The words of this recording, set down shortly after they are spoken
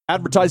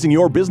Advertising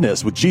your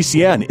business with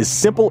GCN is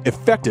simple,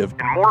 effective,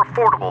 and more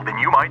affordable than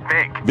you might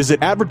think.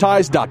 Visit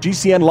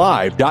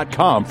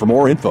advertise.gcnlive.com for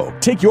more info.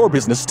 Take your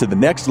business to the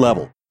next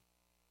level.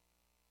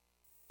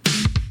 This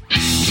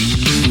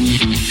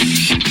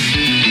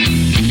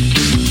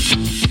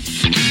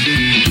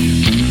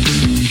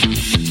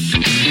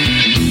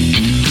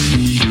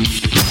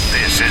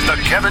is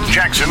the Kevin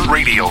Jackson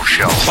Radio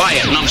Show.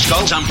 Quiet,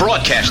 numbskulls, I'm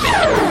broadcasting.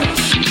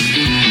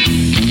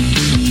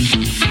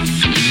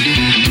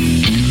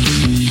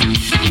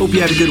 Hope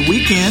you had a good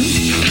weekend.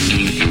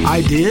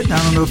 I did.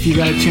 I don't know if you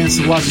got a chance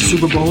to watch the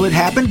Super Bowl. It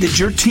happened. Did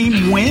your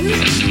team win?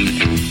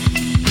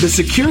 The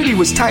security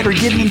was tighter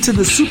getting into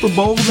the Super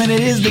Bowl than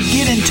it is to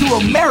get into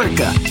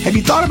America. Have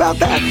you thought about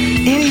that?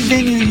 Any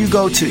venue you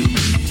go to,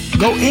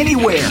 go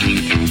anywhere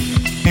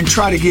and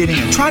try to get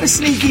in. Try to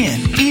sneak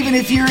in, even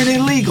if you're an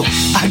illegal.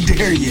 I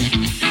dare you.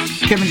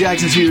 Kevin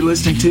Jackson's who you're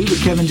listening to,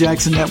 the Kevin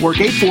Jackson Network,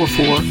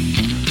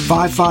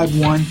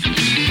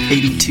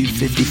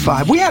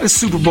 844-551-8255. We had a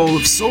Super Bowl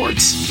of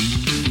sorts.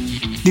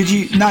 Did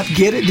you not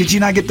get it? Did you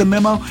not get the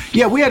memo?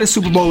 Yeah, we had a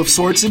Super Bowl of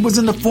sorts. It was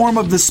in the form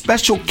of the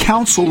special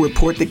counsel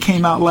report that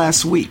came out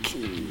last week.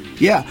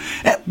 Yeah.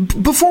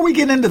 Before we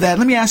get into that,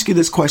 let me ask you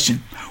this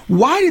question.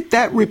 Why did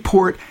that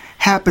report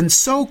happen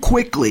so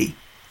quickly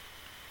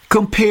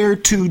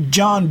compared to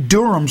John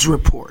Durham's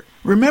report?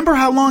 Remember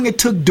how long it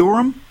took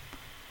Durham?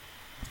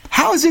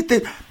 How is it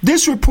that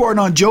this report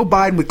on Joe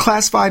Biden with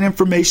classified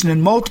information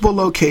in multiple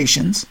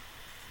locations,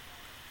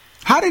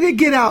 how did it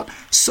get out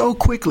so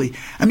quickly?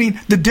 I mean,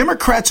 the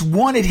Democrats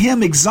wanted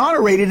him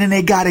exonerated and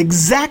they got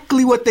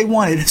exactly what they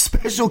wanted. A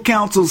special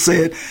counsel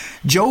said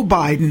Joe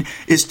Biden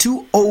is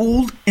too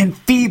old and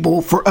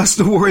feeble for us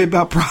to worry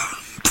about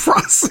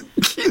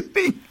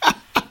prosecuting.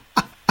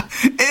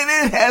 And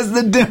it has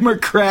the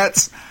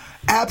Democrats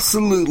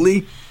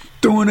absolutely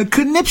throwing a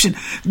conniption.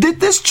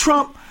 Did this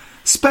Trump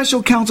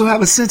special counsel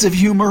have a sense of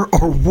humor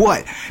or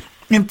what?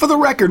 And for the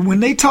record, when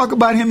they talk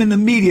about him in the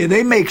media,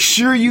 they make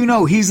sure you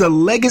know he's a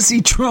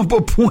legacy Trump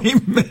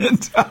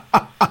appointment.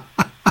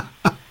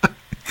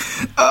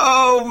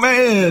 Oh,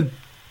 man.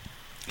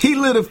 He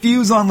lit a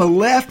fuse on the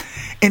left,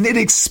 and it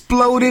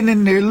exploded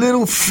in their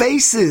little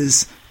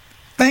faces.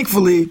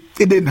 Thankfully,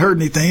 it didn't hurt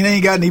anything. They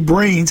ain't got any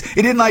brains.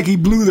 It didn't like he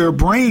blew their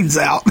brains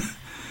out.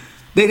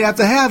 They'd have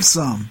to have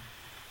some.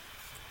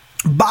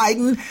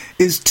 Biden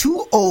is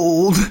too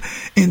old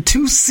and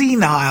too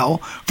senile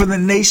for the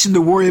nation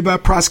to worry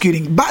about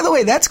prosecuting. By the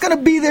way, that's going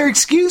to be their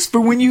excuse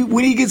for when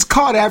he gets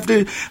caught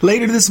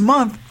later this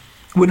month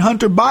when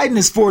Hunter Biden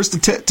is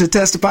forced to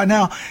testify.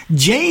 Now,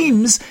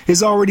 James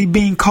is already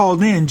being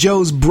called in.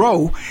 Joe's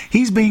bro,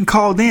 he's being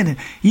called in. And,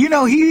 you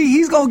know,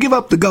 he's going to give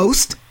up the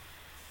ghost.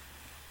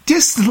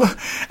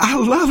 I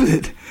love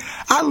it.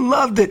 I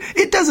love that.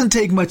 It doesn't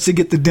take much to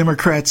get the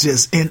Democrats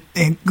just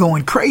in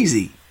going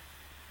crazy.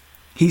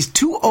 He's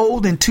too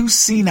old and too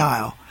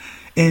senile.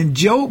 And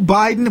Joe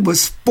Biden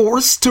was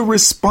forced to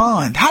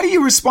respond. How do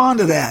you respond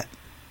to that?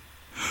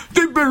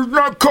 They better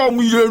not call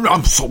me that.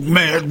 I'm so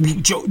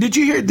mad. Joe, did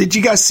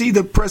you guys see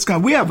the press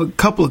conference? We have a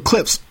couple of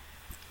clips.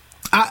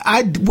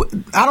 I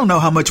don't know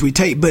how much we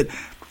tape, but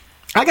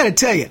I got to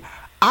tell you,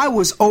 I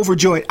was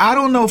overjoyed. I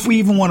don't know if we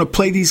even want to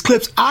play these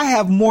clips. I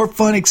have more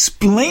fun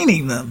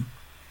explaining them.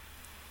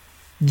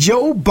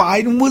 Joe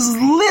Biden was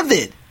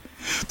livid.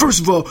 First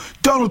of all,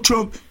 Donald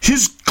Trump,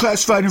 his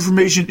classified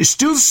information is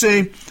still the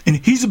same, and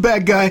he's a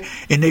bad guy,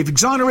 and they've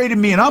exonerated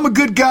me, and I'm a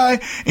good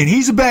guy, and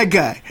he's a bad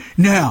guy.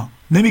 Now,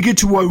 let me get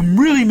to what I'm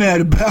really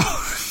mad about.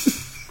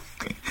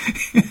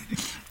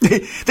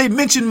 They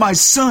mentioned my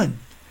son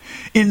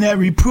in that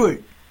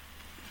report.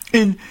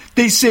 And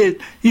they said,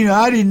 you know,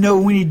 I didn't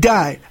know when he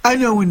died. I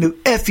know when the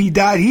F he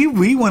died. He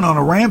went on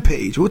a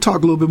rampage. We'll talk a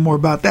little bit more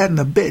about that in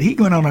a bit. He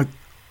went on a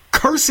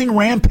cursing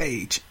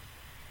rampage.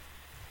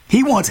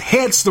 He wants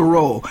heads to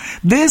roll.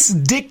 This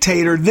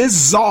dictator, this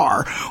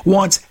czar,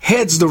 wants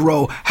heads to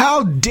roll.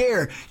 How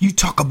dare you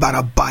talk about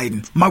a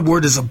Biden? My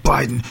word is a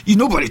Biden.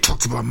 Nobody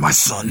talks about my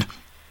son.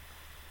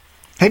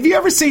 Have you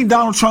ever seen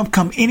Donald Trump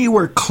come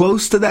anywhere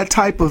close to that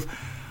type of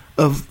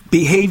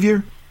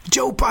behavior?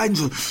 Joe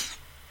Biden's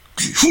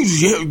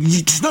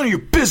it's none of your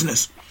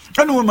business.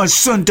 I know when my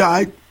son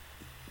died.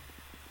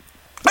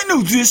 I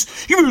know this.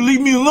 You better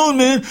leave me alone,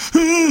 man.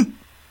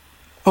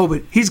 Oh,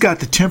 but he's got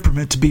the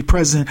temperament to be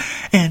president,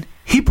 and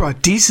he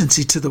brought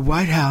decency to the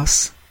White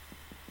House.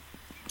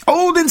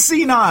 Old and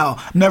senile.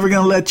 I'm never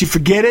going to let you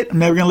forget it. I'm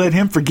never going to let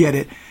him forget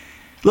it.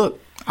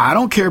 Look, I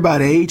don't care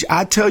about age.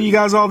 I tell you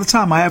guys all the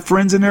time, I have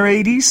friends in their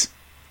 80s.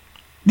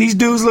 These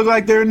dudes look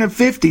like they're in their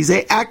 50s.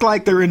 They act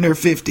like they're in their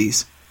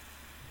 50s.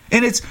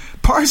 And it's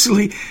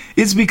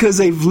because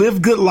they've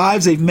lived good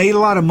lives. They've made a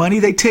lot of money.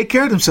 They take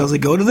care of themselves. They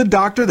go to the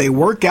doctor. They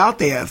work out.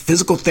 They have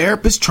physical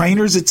therapists,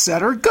 trainers,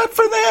 etc. Good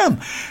for them.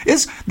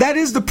 That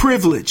is the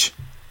privilege.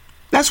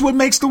 That's what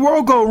makes the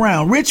world go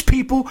around. Rich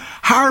people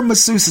hire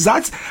masseuses.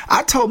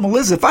 I told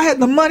Melissa, if I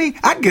had the money,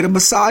 I'd get a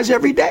massage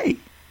every day.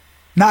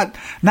 Not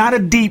a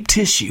deep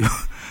tissue.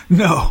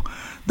 No.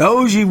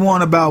 Those you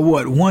want about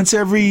what? Once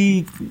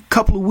every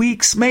couple of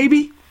weeks,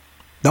 maybe?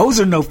 Those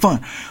are no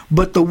fun.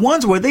 But the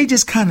ones where they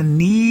just kind of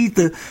need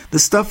the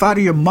stuff out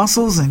of your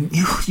muscles and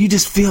you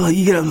just feel like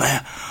you get a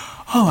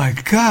laugh. Oh my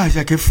gosh,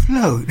 I can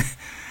float.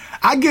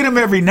 I get them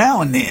every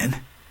now and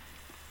then.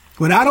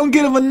 But I don't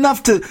get them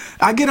enough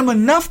I get them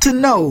enough to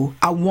know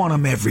I want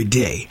them every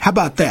day. How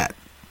about that?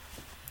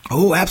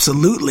 Oh,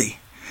 absolutely.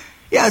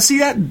 Yeah, see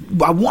that?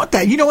 I want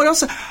that. You know what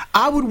else?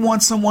 I would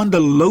want someone to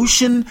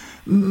lotion,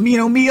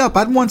 me up.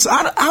 I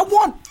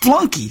want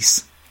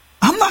flunkies.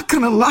 I'm not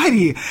going to lie to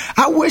you.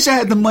 I wish I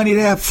had the money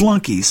to have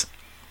flunkies.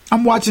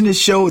 I'm watching this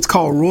show. It's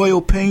called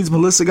Royal Pains.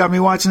 Melissa got me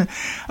watching it.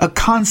 A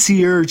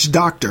concierge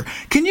doctor.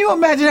 Can you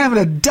imagine having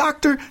a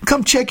doctor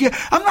come check you?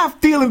 I'm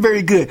not feeling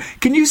very good.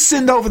 Can you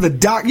send over the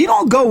doc? You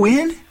don't go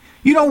in.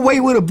 You don't wait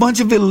with a bunch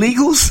of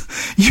illegals.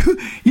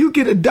 You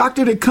get a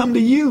doctor to come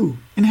to you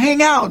and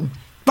hang out and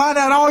find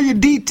out all your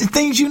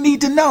things you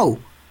need to know.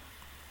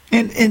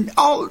 And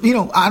all,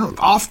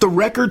 off the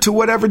record to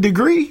whatever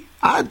degree.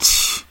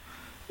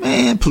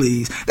 Man,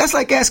 please. That's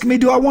like asking me,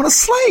 do I want a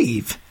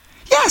slave?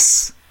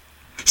 Yes.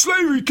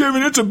 Slavery,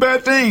 Kevin, it's a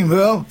bad thing.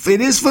 Well,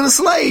 it is for the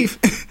slave.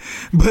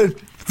 But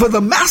for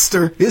the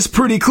master, it's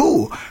pretty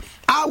cool.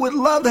 I would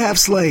love to have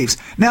slaves.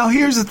 Now,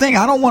 here's the thing.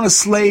 I don't want a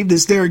slave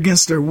that's there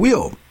against their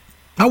will.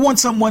 I want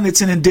someone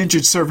that's an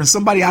indentured servant,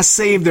 somebody I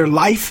saved their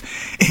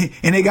life,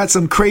 and they got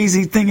some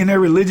crazy thing in their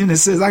religion that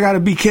says I got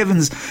to be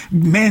Kevin's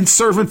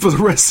manservant for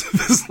the rest of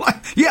his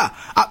life. Yeah,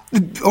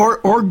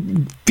 or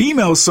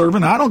female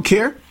servant. I don't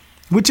care,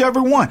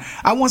 whichever one.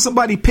 I want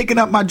somebody picking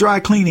up my dry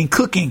cleaning,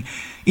 cooking.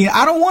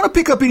 I don't want to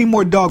pick up any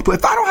more dog poo.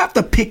 If I don't have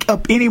to pick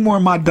up any more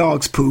of my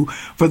dog's poo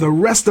for the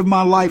rest of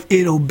my life,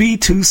 it'll be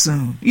too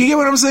soon. You get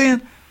what I'm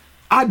saying?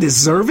 I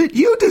deserve it.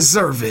 You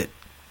deserve it.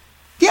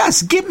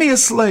 Yes, give me a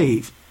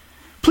slave.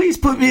 Please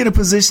put me in a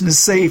position to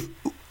save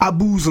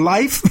Abu's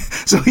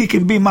life so he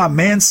can be my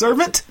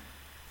manservant.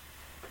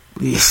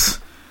 Yes.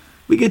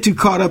 We get too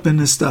caught up in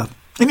this stuff.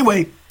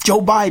 Anyway,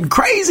 Joe Biden,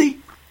 crazy.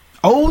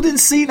 Old and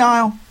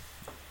senile.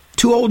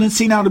 Too old and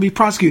senile to be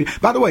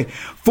prosecuted. By the way,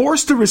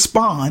 forced to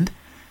respond.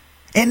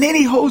 And then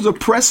he holds a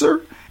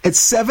presser at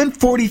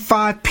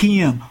 7:45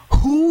 p.m.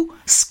 Who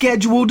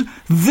scheduled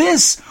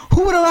this?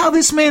 Who would allow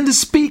this man to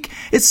speak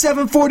at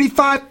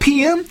 7:45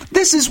 p.m.?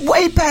 This is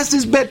way past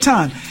his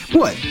bedtime.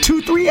 What,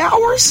 2-3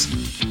 hours?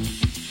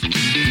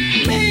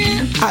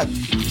 Man,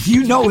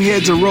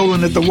 heads are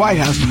rolling at the White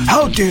House.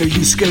 How dare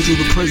you schedule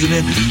the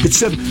president at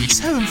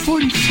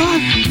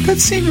 7:45? That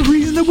seemed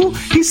reasonable.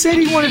 He said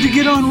he wanted to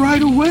get on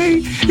right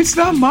away. It's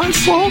not my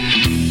fault.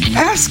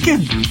 Ask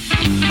him.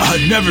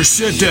 I never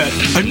said that.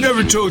 I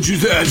never told you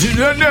that.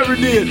 I never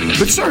did.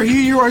 But sir,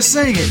 here you are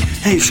saying it.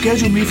 Hey,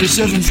 schedule me for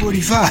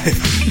 7:45.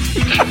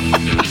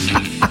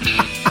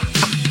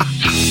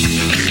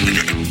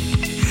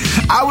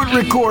 I would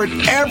record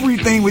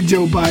everything with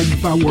Joe Biden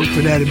if I worked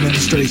for that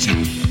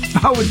administration.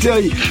 I would tell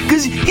you,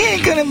 because he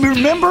ain't going to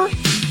remember.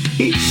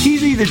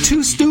 He's either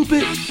too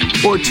stupid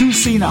or too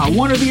senile,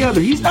 one or the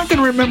other. He's not going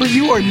to remember.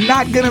 You are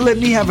not going to let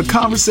me have a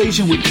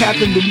conversation with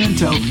Captain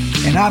Demento,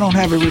 and I don't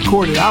have it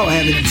recorded. I'll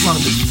have it in front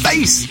of his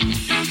face.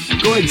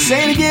 Go ahead and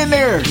say it again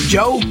there,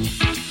 Joe.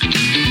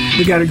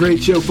 We got a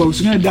great show, folks.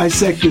 We're going to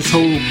dissect this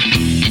whole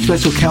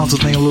special counsel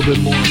thing a little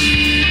bit more.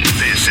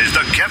 This is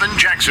the Kevin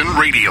Jackson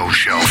Radio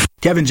Show.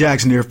 Kevin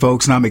Jackson here,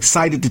 folks, and I'm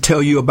excited to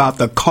tell you about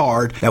the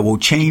card that will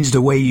change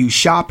the way you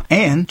shop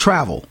and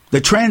travel.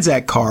 The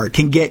Transact card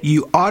can get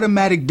you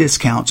automatic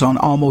discounts on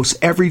almost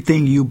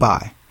everything you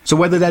buy. So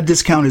whether that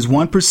discount is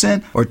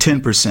 1% or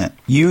 10%,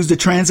 use the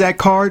Transact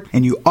card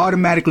and you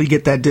automatically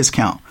get that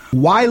discount.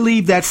 Why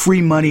leave that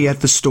free money at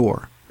the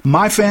store?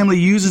 My family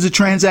uses the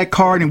Transact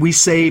card and we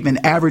save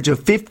an average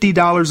of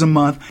 $50 a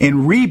month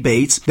in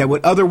rebates that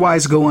would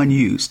otherwise go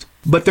unused.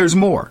 But there's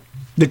more.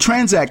 The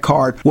Transact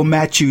card will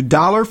match you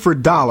dollar for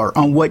dollar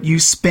on what you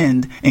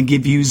spend and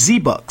give you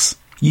Z-Bucks.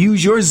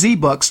 Use your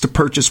Z-Bucks to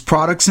purchase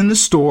products in the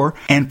store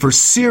and for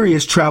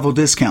serious travel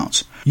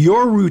discounts.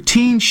 Your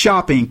routine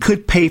shopping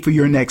could pay for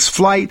your next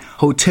flight,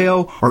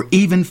 hotel, or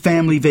even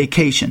family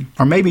vacation,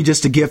 or maybe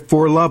just a gift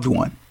for a loved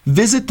one.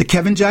 Visit the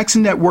Kevin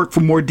Jackson Network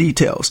for more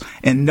details.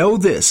 And know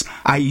this,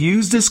 I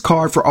use this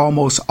card for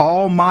almost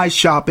all my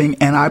shopping,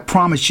 and I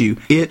promise you,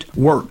 it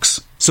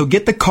works. So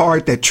get the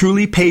card that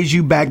truly pays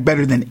you back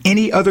better than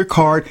any other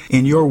card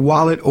in your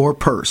wallet or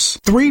purse.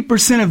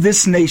 3% of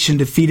this nation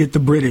defeated the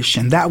British,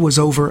 and that was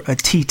over a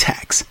tea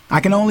tax. I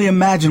can only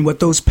imagine what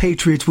those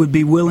patriots would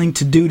be willing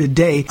to do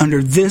today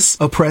under this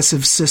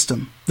oppressive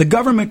system. The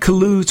government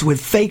colludes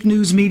with fake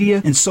news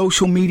media and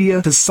social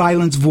media to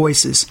silence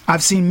voices.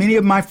 I've seen many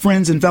of my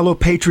friends and fellow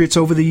patriots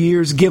over the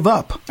years give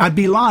up. I'd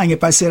be lying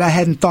if I said I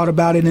hadn't thought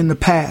about it in the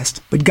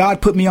past. But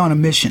God put me on a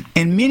mission,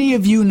 and many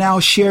of you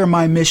now share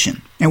my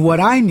mission. And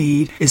what I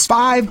need is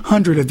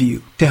 500 of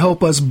you to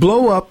help us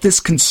blow up this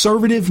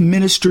conservative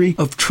ministry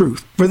of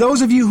truth. For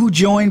those of you who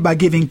join by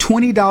giving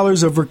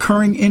 $20 of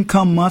recurring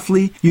income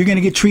monthly, you're going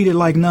to get treated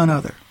like none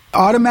other.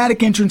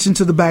 Automatic entrance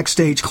into the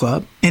Backstage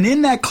Club. And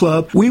in that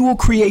club, we will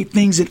create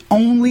things that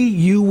only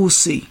you will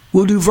see.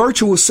 We'll do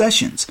virtual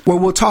sessions where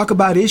we'll talk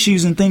about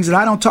issues and things that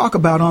I don't talk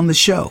about on the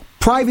show.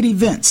 Private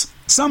events.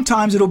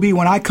 Sometimes it'll be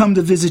when I come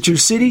to visit your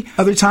city.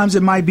 Other times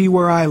it might be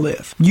where I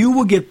live. You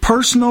will get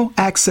personal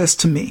access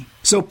to me.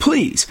 So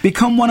please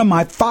become one of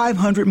my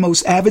 500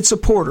 most avid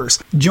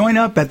supporters. Join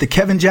up at the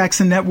Kevin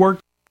Jackson Network.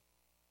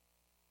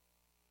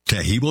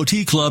 Tahibo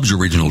Tea Club's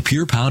original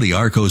Pure Pau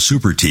d'Arco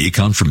Super Tea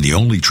comes from the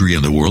only tree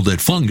in the world that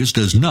fungus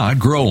does not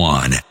grow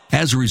on.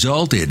 As a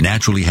result, it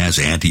naturally has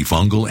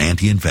antifungal,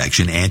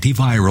 anti-infection,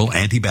 antiviral,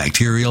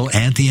 antibacterial,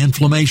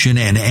 anti-inflammation,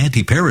 and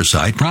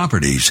anti-parasite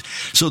properties.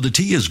 So the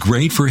tea is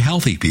great for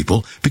healthy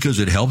people because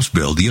it helps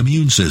build the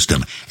immune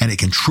system, and it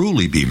can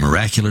truly be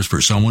miraculous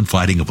for someone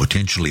fighting a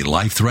potentially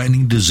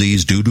life-threatening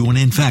disease due to an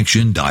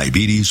infection,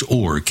 diabetes,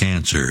 or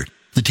cancer.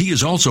 The tea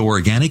is also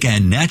organic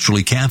and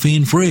naturally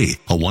caffeine-free.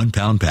 A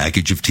 1-pound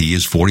package of tea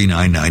is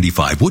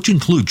 $49.95, which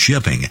includes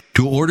shipping.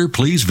 To order,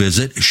 please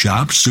visit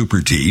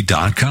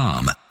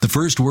shopsupertea.com. The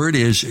first word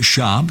is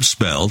shop,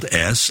 spelled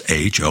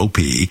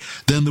S-H-O-P,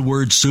 then the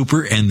word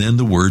super, and then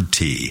the word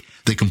tea.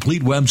 The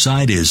complete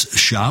website is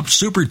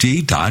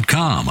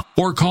shopsupertea.com,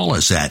 or call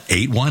us at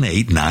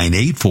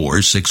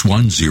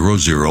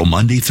 818-984-6100,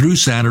 Monday through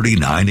Saturday,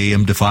 9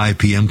 a.m. to 5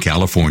 p.m.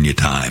 California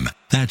time.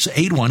 That's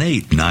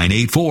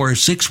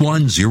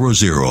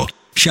 818-984-6100.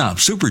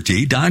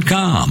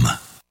 ShopSuperTea.com.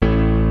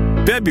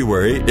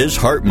 February is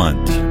Heart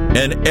Month,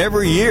 and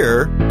every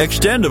year,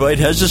 Extendivite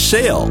has a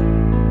sale.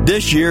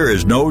 This year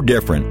is no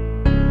different.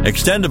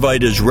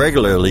 Extendivite is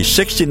regularly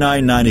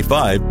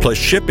 $69.95 plus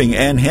shipping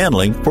and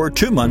handling for a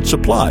 2-month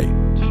supply.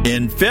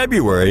 In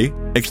February,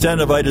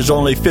 Extendivite is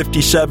only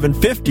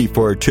 $57.50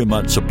 for a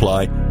 2-month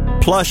supply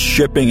plus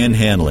shipping and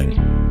handling.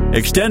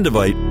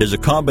 Extendivite is a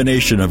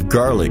combination of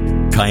garlic,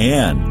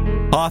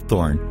 cayenne,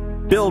 hawthorn,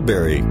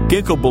 bilberry,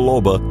 ginkgo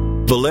biloba,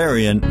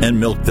 valerian, and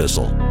milk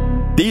thistle.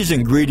 These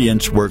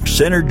ingredients work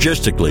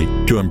synergistically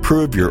to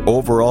improve your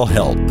overall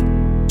health.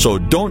 So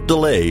don't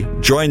delay.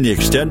 Join the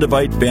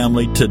Extendivite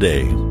family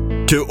today.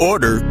 To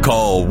order,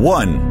 call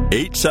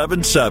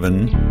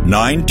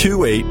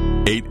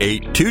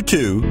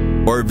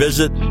 1-877-928-8822 or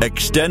visit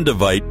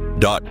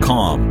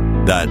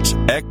extendivite.com. That's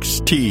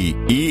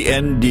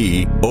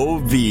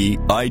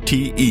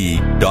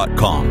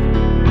XTENDOVITE.com.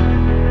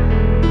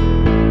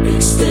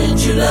 Extend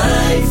your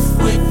life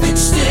with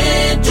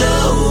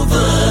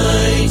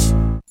Extendovite.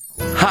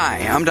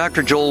 Hi, I'm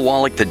Dr. Joel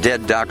Wallach, the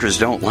Dead Doctors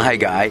Don't Lie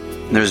guy.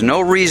 And there's no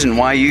reason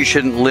why you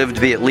shouldn't live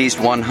to be at least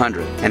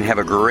 100 and have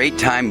a great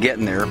time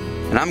getting there.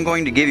 And I'm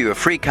going to give you a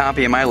free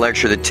copy of my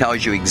lecture that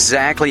tells you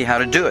exactly how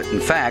to do it.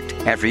 In fact,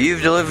 after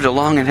you've lived a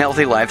long and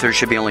healthy life, there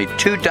should be only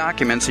 2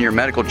 documents in your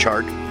medical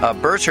chart, a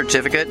birth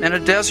certificate and a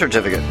death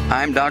certificate.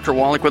 I'm Dr.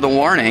 Wallach with a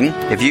warning.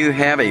 If you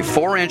have a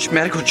 4-inch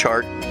medical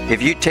chart,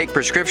 if you take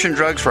prescription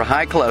drugs for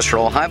high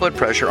cholesterol, high blood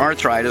pressure,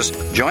 arthritis,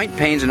 joint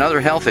pains, and other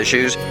health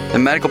issues, the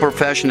medical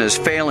profession is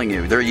failing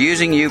you. They're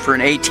using you for an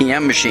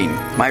ATM machine.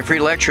 My free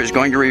lecture is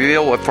going to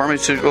reveal what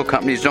pharmaceutical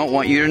companies don't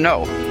want you to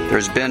know.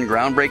 There's been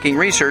groundbreaking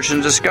research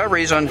and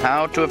discoveries on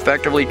how to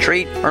effectively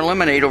treat or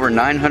eliminate over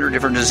 900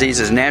 different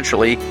diseases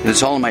naturally, and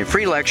it's all in my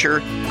free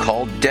lecture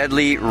called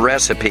Deadly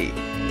Recipe.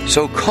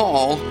 So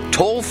call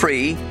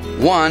toll-free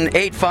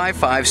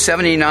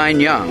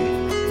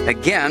 1-855-79-YOUNG.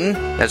 Again,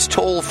 that's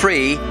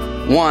toll-free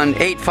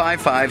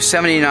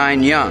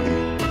 1-855-79-YOUNG.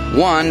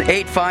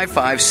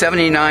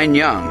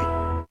 1-855-79-YOUNG.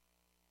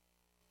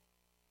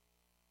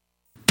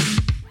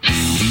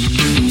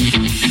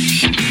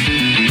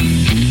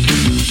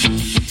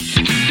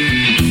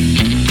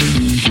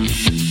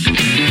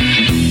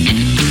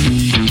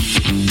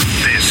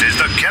 This is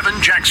the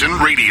Kevin Jackson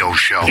Radio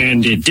Show.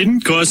 And it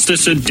didn't cost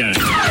us a dime.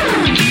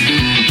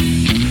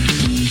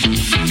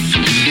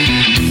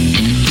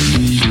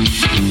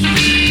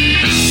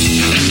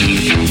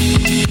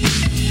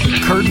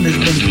 Curtain has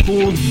been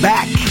pulled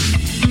back,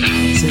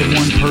 said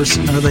one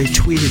person, or they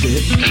tweeted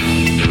it.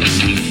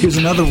 Here's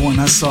another one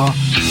I saw.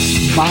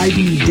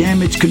 Biden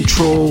damage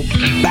control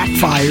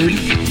backfired.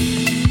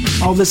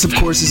 All this, of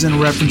course, is in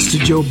reference to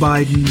Joe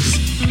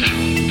Biden's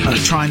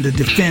trying to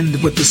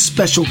defend what the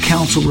special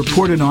counsel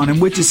reported on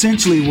him, which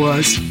essentially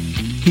was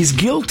he's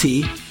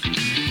guilty,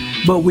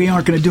 but we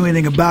aren't going to do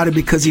anything about it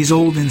because he's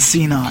old and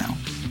senile.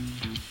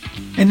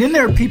 And then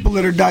there are people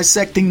that are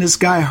dissecting this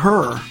guy,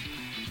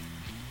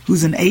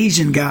 who's an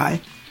Asian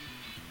guy,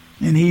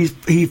 and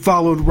he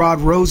followed Rod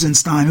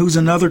Rosenstein, who's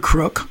another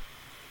crook.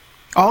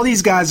 All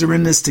these guys are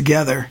in this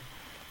together.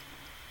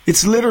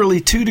 It's literally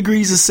 2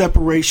 degrees of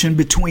separation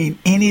between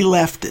any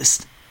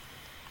leftist.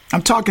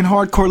 I'm talking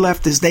hardcore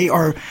leftists. They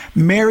are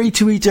married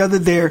to each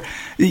other.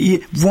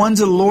 One's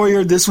a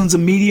lawyer, this one's a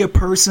media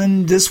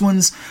person, this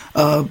one's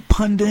a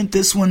pundit,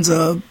 this one's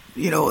a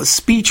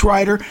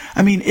speechwriter.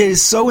 I mean, it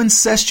is so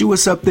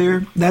incestuous up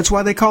there. That's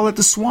why they call it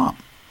the swamp.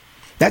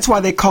 That's why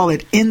they call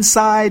it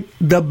Inside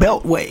the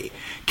Beltway.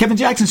 Kevin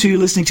Jackson, so you're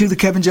listening to the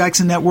Kevin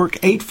Jackson Network,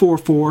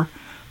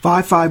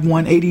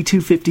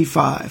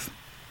 844-551-8255.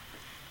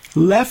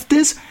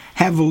 Leftists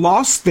have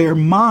lost their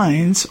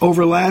minds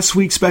over last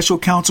week's special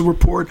counsel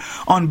report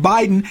on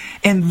Biden.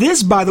 And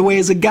this, by the way,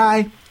 is a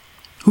guy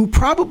who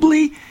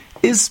probably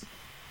is,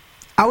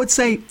 I would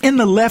say in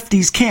the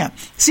lefties camp.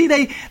 See,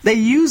 they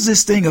use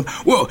this thing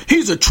of, well,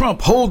 he's a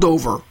Trump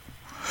holdover.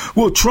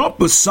 Well,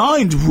 Trump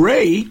assigned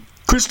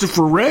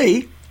Christopher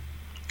Wray.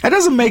 That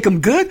doesn't make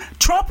him good.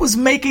 Trump was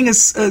making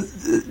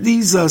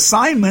these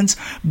assignments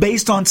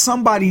based on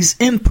somebody's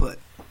input.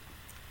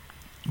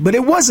 But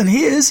it wasn't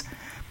his.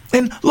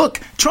 And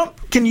look,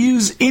 Trump can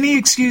use any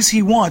excuse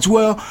he wants.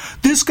 Well,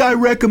 this guy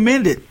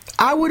recommended.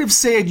 I would have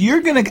said,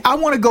 I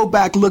want to go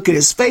back, look at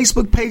his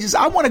Facebook pages.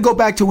 I want to go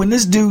back to when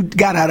this dude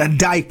got out of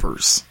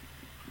diapers.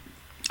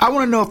 I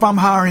want to know if I'm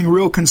hiring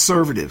real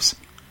conservatives.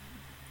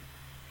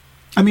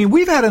 I mean,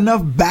 we've had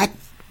enough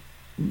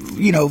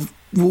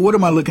what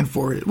am I looking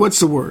for?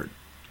 What's the word?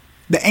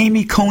 The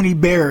Amy Coney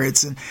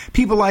Barretts and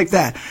people like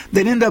that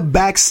end up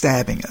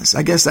backstabbing us.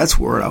 I guess that's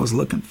the word I was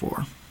looking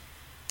for.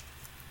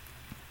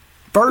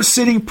 First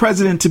sitting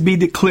president to be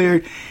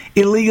declared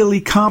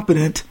illegally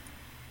competent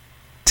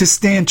to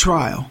stand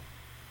trial.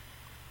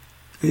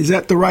 Is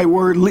that the right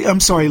word? I'm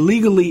sorry,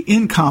 legally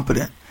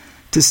incompetent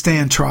to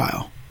stand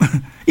trial.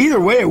 Either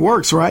way it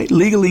works, right?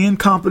 Legally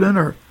incompetent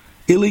or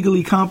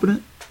illegally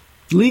competent.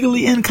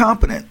 Legally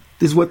incompetent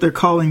is what they're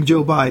calling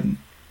Joe Biden.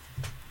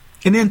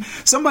 And then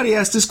somebody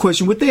asked this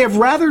question: would they have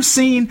rather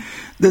seen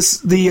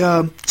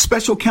the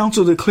special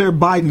counsel declare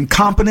Biden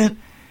competent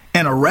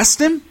and arrest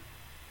him?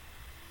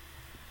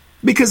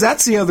 Because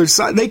that's the other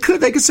side. They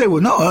could say,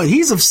 well, no,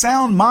 he's of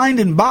sound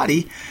mind and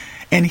body,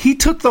 and he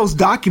took those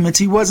documents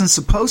he wasn't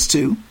supposed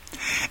to.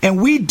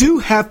 And we do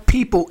have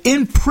people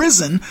in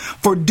prison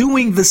for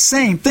doing the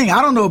same thing.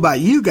 I don't know about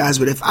you guys,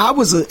 but if I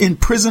was in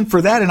prison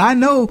for that, and I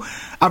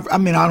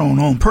don't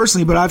know him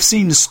personally, but I've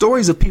seen the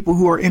stories of people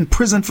who are in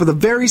prison for the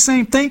very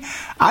same thing,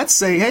 I'd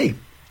say, hey,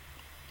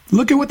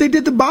 look at what they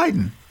did to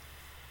Biden.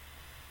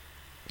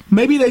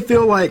 Maybe they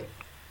feel like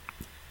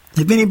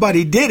if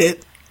anybody did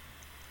it,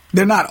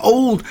 they're not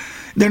old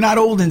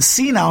and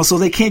senile, so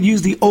they can't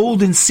use the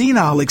old and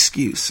senile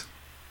excuse.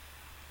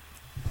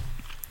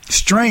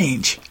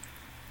 Strange.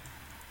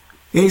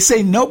 They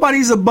say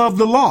nobody's above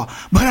the law.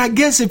 But I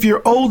guess if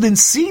you're old and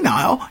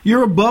senile,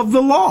 you're above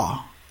the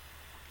law.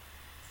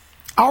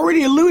 I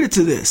already alluded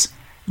to this.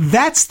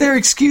 That's their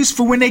excuse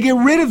for when they get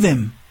rid of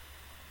him.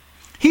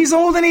 He's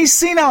old and he's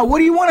senile. What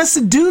do you want us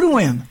to do to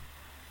him?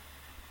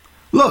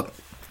 Look,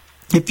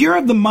 if you're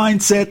of the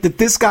mindset that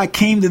this guy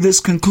came to this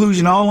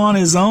conclusion all on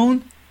his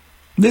own,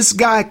 this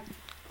guy,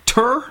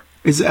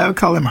 I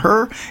call him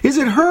her. Is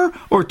it her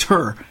or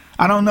Tur?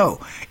 I don't know.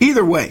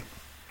 Either way,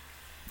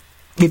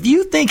 if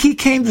you think he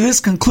came to this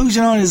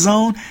conclusion on his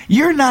own,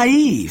 you're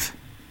naive.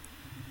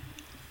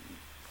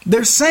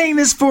 They're saying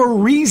this for a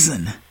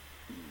reason.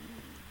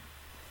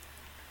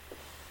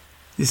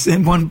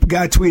 And one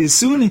guy tweeted,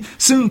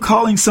 soon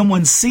calling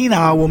someone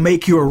senile will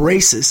make you a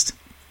racist.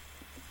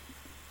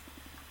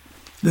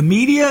 The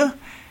media,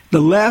 the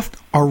left,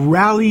 are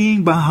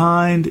rallying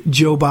behind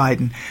Joe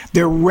Biden.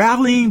 They're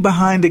rallying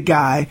behind a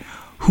guy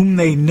whom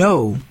they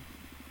know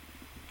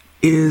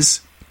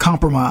is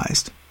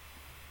compromised.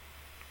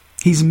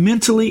 He's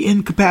mentally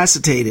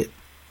incapacitated.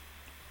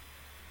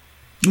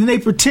 And they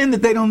pretend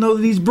that they don't know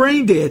that he's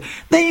brain dead.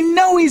 They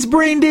know he's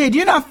brain dead.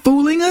 You're not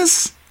fooling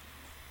us.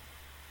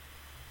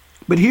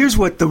 But here's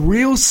what the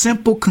real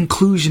simple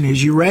conclusion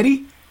is. You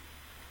ready?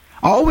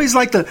 I always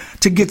like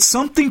to get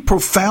something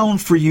profound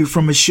for you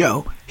from a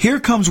show. Here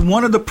comes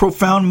one of the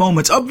profound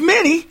moments of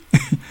many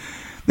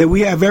that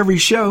we have every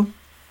show.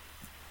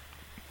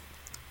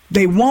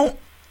 They won't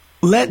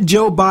let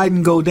Joe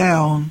Biden go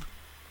down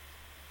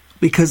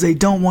because they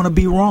don't want to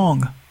be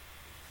wrong.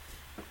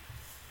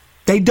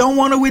 They don't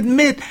want to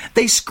admit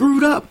they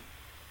screwed up.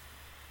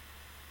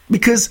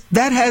 Because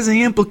that has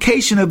the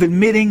implication of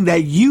admitting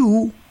that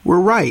you were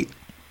right.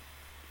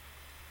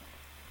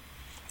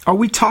 Are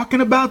we talking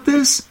about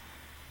this?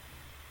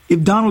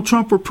 If Donald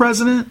Trump were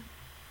president?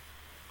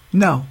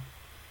 No.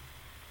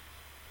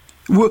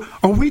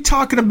 Are we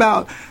talking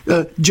about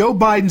Joe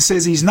Biden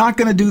says he's not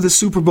going to do the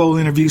Super Bowl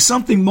interview,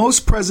 something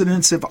most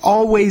presidents have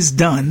always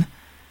done.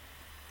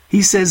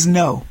 He says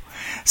no.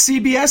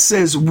 CBS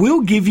says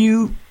we'll give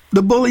you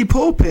the bully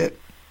pulpit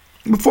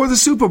before the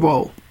Super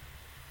Bowl.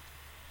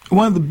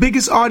 One of the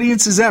biggest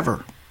audiences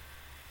ever.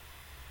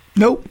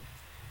 Nope.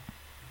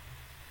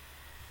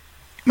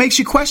 Makes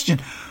you question,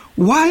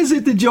 why is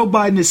it that Joe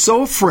Biden is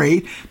so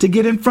afraid to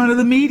get in front of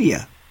the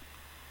media?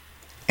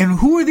 And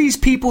who are these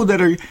people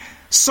that are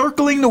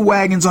circling the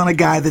wagons on a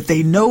guy that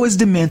they know is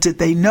demented,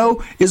 they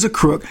know is a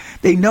crook,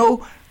 they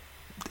know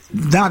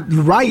not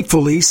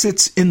rightfully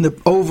sits in the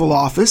Oval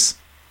Office,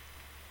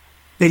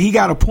 that he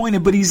got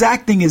appointed, but he's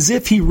acting as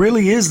if he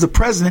really is the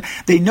president.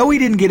 They know he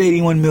didn't get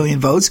 81 million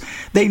votes.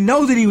 They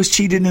know that he was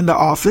cheated into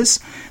office.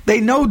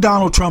 They know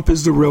Donald Trump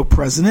is the real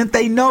president.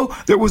 They know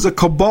there was a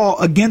cabal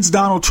against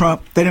Donald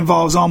Trump that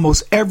involves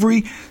almost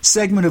every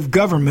segment of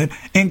government,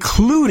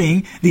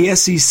 including the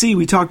SEC.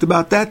 We talked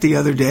about that the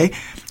other day.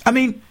 I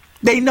mean,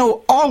 they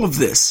know all of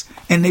this,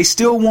 and they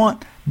still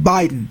want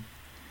Biden.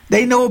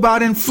 They know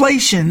about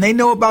inflation. They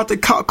know about the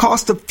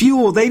cost of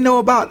fuel. They know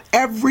about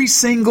every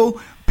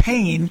single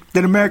pain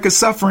that America's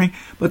suffering,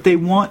 but they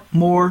want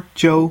more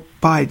Joe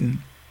Biden.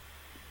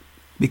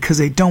 because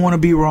they don't want to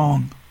be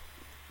wrong.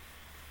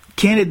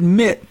 Can't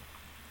admit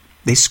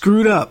they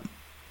screwed up.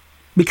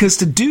 Because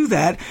to do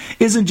that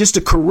isn't just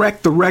to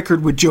correct the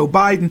record with Joe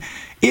Biden.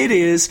 It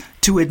is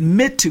to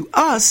admit to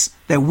us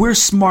that we're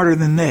smarter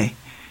than they.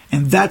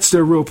 And that's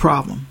their real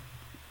problem.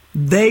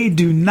 They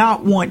do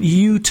not want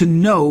you to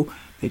know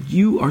that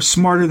you are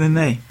smarter than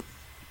they.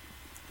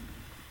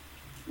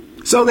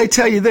 So they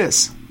tell you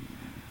this.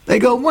 They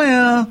go,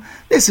 well,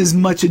 this is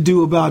much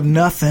ado about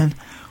nothing.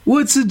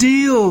 What's the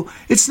deal?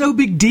 It's no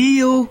big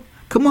deal.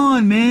 Come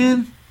on,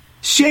 man.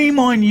 Shame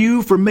on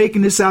you for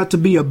making this out to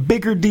be a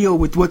bigger deal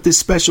with what this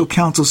special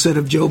counsel said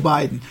of Joe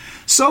Biden.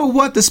 So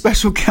what the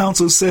special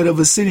counsel said of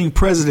a sitting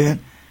president,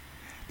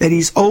 that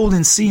he's old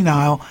and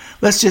senile,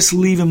 let's just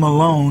leave him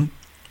alone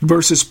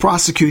versus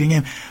prosecuting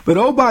him. But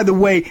oh, by the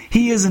way,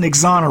 he isn't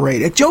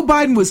exonerated. Joe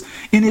Biden was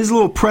in his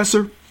little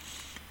presser.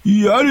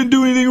 Yeah, I didn't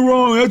do anything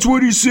wrong. That's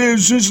what he said.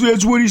 Essentially,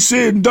 that's what he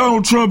said. And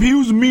Donald Trump, he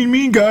was a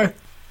mean guy.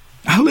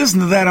 I listen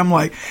to that. I'm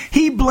like,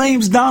 he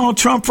blames Donald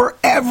Trump for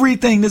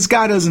everything. This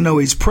guy doesn't know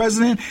he's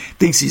president,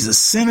 thinks he's a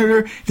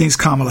senator, thinks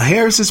Kamala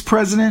Harris is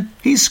president.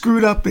 He's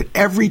screwed up at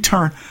every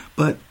turn.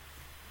 But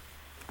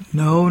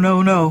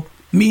no.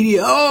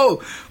 Media,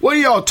 oh, what are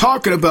y'all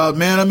talking about,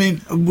 man? I mean,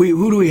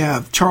 who do we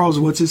have? Charles,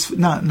 I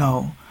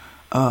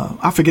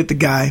forget the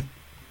guy.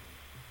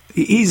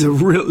 He's a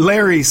real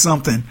Larry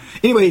something.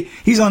 Anyway,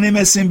 he's on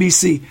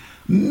MSNBC.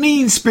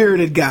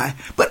 Mean-spirited guy.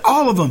 But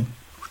all of them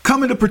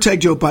coming to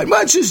protect Joe Biden.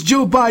 Well, it's just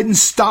Joe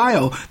Biden's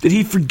style that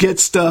he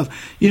forgets stuff.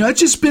 It's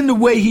just been the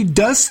way he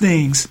does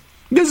things.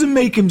 It doesn't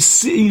make him,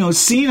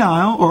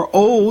 senile or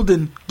old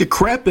and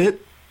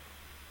decrepit,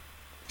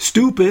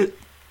 stupid.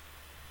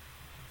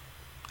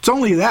 It's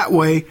only that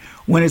way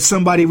when it's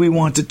somebody we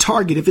want to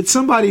target. If it's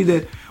somebody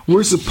that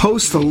we're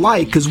supposed to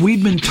like, because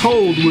we've been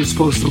told we're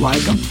supposed to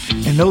like them,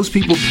 and those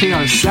people pay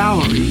our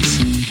salaries,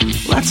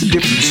 well, that's a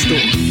different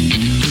story.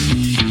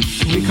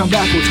 When we come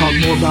back, we'll talk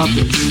more about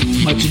this.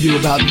 Much ado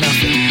about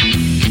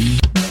nothing.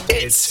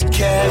 It's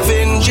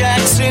Kevin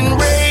Jackson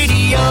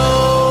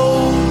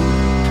Radio.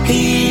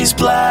 He's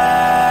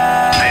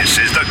black. This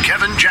is the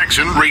Kevin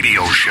Jackson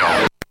Radio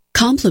Show.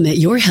 Complement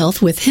your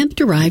health with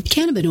hemp-derived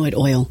cannabinoid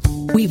oil.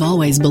 We've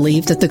always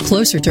believed that the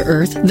closer to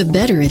Earth, the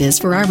better it is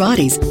for our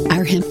bodies.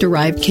 Our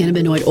hemp-derived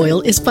cannabinoid oil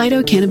is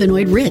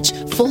phytocannabinoid-rich,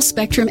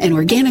 full-spectrum, and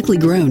organically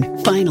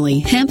grown. Finally,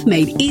 hemp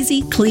made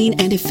easy,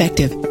 clean, and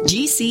effective.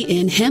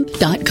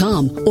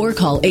 GCNhemp.com or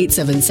call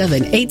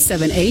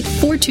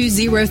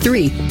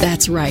 877-878-4203.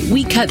 That's right,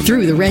 we cut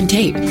through the red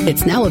tape.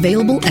 It's now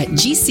available at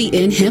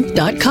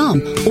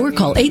GCNhemp.com or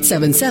call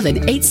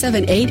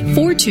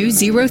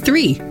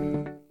 877-878-4203.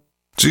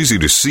 It's easy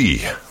to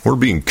see. We're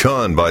being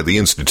conned by the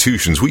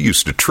institutions we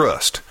used to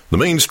trust. The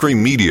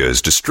mainstream media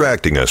is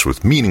distracting us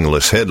with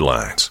meaningless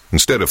headlines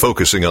instead of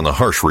focusing on the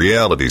harsh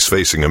realities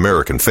facing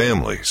American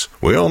families.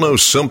 We all know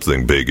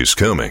something big is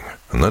coming,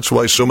 and that's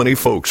why so many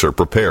folks are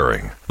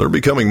preparing. They're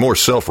becoming more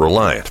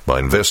self-reliant by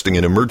investing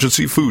in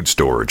emergency food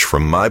storage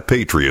from My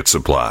Patriot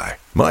Supply.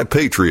 My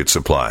Patriot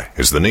Supply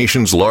is the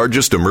nation's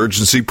largest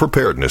emergency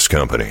preparedness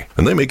company,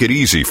 and they make it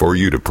easy for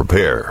you to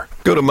prepare.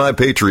 Go to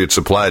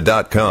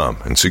MyPatriotSupply.com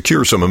and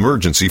secure some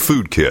emergency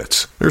food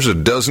kits. There's a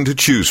dozen to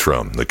choose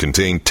from that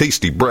contain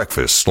tasty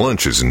breakfasts,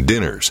 lunches, and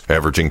dinners,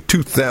 averaging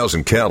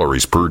 2,000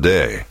 calories per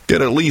day.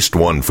 Get at least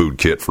one food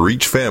kit for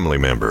each family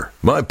member.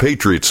 My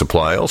Patriot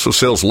Supply also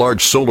sells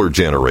large solar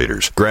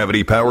generators,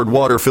 gravity-powered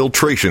water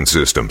filtration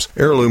systems,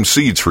 heirloom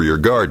seeds for your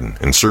garden,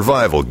 and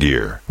survival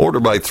gear. Order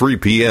by 3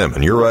 p.m.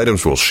 and your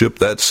items will ship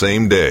that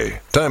same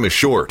day. Time is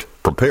short.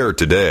 Prepare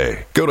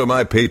today. Go to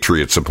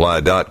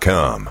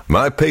MyPatriotSupply.com.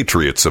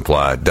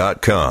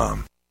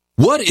 MyPatriotSupply.com.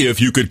 What if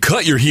you could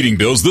cut your heating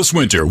bills this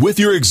winter with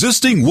your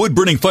existing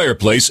wood-burning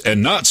fireplace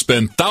and not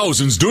spend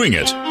thousands doing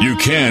it? You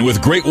can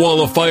with Great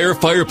Wall of Fire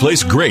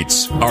fireplace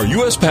grates. Our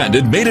U.S.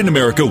 patented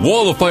made-in-America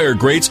Wall of Fire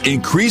grates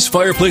increase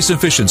fireplace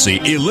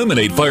efficiency,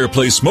 eliminate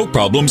fireplace smoke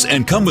problems,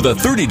 and come with a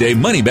 30-day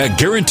money-back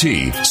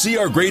guarantee. See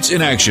our grates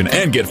in action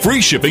and get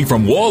free shipping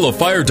from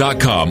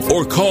walloffire.com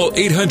or call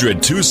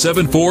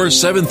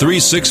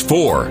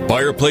 800-274-7364.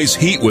 Fireplace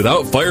heat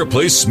without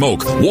fireplace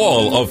smoke.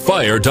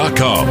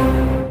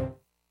 walloffire.com.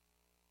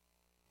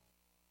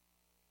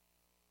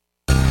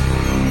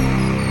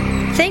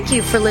 Thank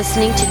you for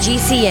listening to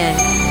GCN.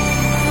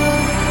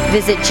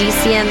 Visit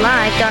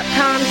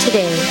GCNlive.com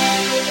today.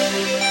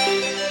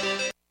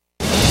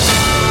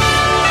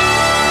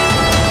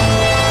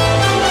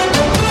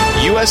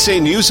 USA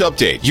News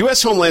Update.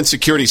 U.S. Homeland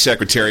Security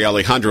Secretary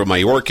Alejandro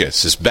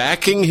Mayorkas is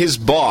backing his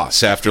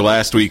boss after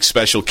last week's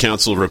special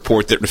counsel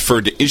report that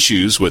referred to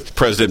issues with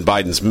President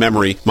Biden's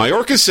memory.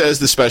 Mayorkas says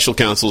the special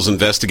counsel's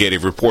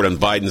investigative report on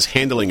Biden's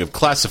handling of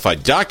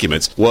classified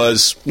documents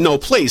was no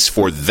place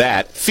for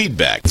that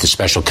feedback. The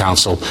special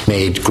counsel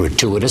made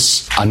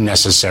gratuitous,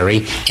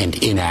 unnecessary,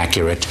 and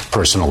inaccurate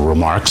personal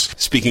remarks.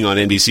 Speaking on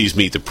NBC's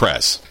Meet the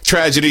Press.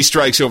 Tragedy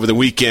strikes over the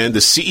weekend. The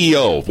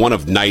CEO of one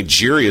of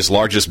Nigeria's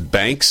largest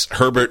banks,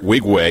 Herbert Herbert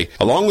Wigway,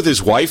 along with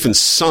his wife and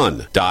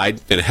son, died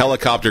in a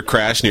helicopter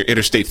crash near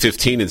Interstate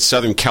 15 in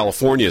Southern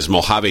California's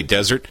Mojave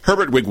Desert.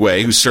 Herbert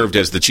Wigway, who served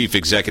as the chief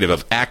executive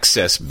of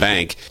Access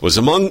Bank, was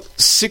among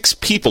 6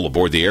 people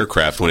aboard the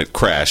aircraft when it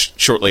crashed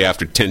shortly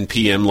after 10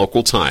 p.m.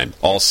 local time.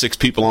 All 6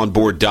 people on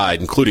board died,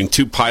 including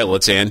 2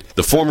 pilots and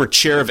the former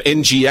chair of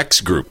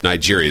NGX Group,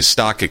 Nigeria's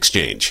stock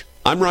exchange.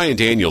 I'm Ryan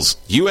Daniels,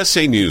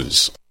 USA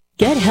News.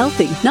 Get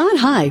healthy, not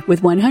high,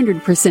 with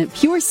 100%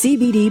 pure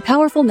CBD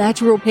powerful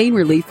natural pain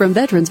relief from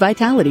Veterans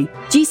Vitality.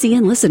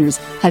 GCN listeners,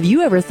 have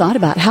you ever thought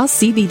about how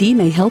CBD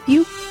may help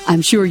you?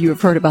 I'm sure you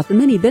have heard about the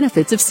many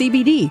benefits of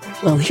CBD.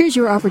 Well, here's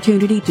your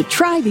opportunity to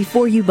try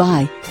before you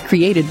buy.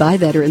 Created by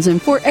veterans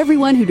and for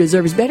everyone who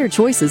deserves better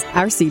choices,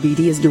 our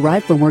CBD is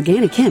derived from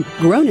organic hemp,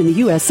 grown in the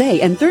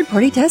USA and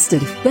third-party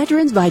tested.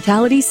 Veterans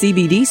Vitality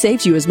CBD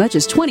saves you as much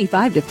as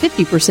 25 to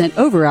 50%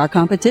 over our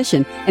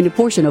competition, and a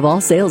portion of all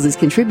sales is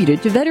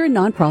contributed to veteran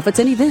nonprofits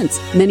and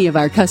events. Many of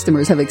our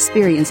customers have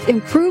experienced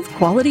improved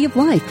quality of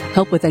life,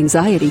 help with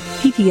anxiety,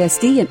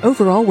 PTSD, and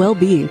overall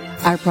well-being.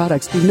 Our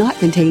products do not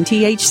contain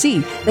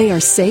THC. They are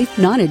safe,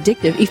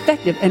 non-addictive,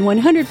 effective, and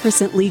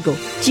 100% legal.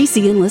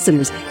 GCN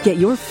listeners, get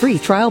your free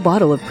trial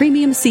bottle of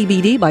premium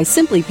CBD by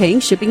simply paying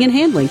shipping and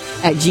handling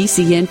at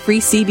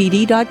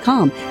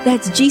GCNFreeCBD.com.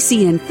 That's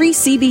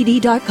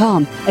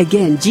GCNFreeCBD.com.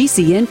 Again,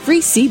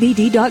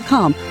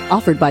 GCNFreeCBD.com.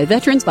 Offered by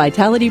Veterans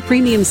Vitality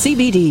Premium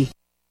CBD.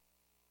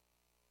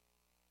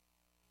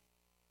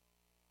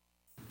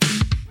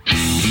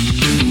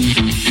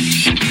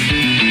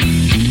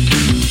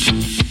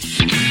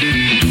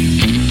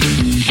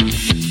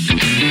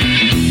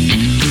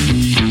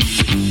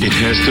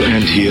 To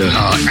end here.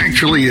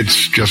 Actually,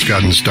 it's just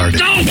gotten started.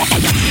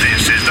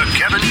 This is the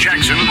Kevin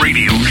Jackson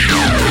Radio Show.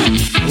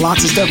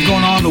 Lots of stuff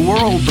going on in the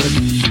world, but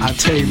I'll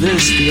tell you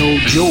this, the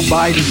old Joe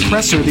Biden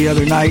presser the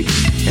other night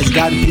has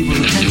gotten people's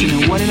attention.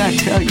 And what did I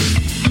tell you?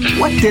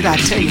 What did I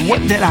tell you?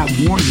 What did I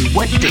warn you?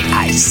 What did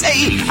I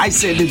say? I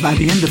said that by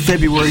the end of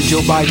February,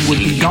 Joe Biden would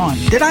be gone.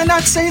 Did I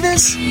not say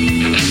this?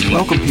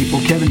 Welcome, people.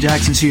 Kevin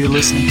Jackson's who you're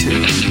listening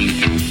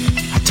to.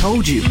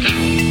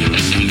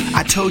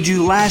 I told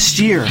you last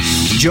year,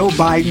 Joe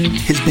Biden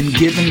has been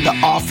given the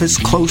office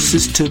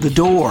closest to the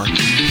door.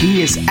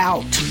 He is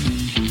out.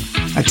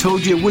 I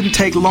told you it wouldn't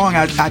take long.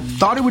 I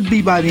thought it would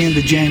be by the end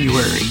of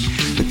January.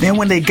 But then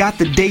when they got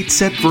the date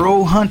set for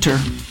old Hunter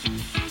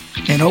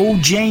and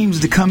old James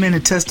to come in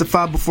and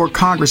testify before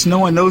Congress,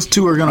 knowing those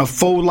two are going to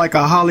fold like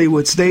a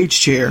Hollywood stage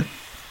chair,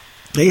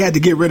 they had to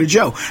get rid of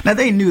Joe. Now,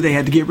 they knew they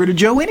had to get rid of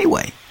Joe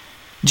anyway.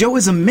 Joe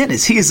is a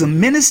menace. He is a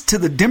menace to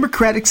the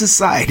democratic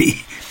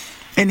society.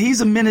 And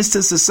he's a menace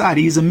to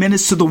society. He's a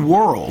menace to the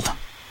world.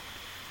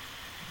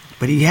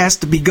 But he has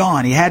to be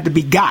gone. He had to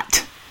be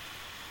got.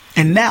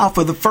 And now,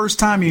 for the first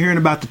time, you're hearing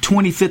about the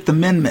 25th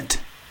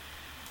Amendment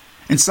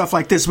and stuff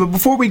like this. But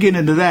before we get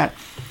into that,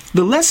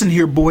 the lesson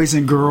here, boys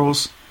and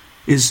girls,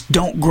 is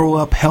don't grow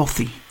up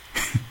healthy.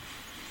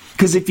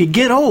 Because if you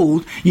get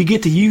old, you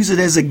get to use it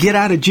as a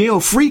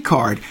get-out-of-jail-free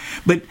card.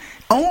 But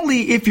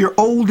only if you're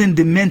old and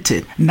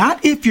demented,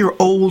 not if you're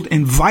old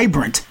and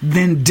vibrant.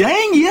 Then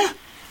dang you,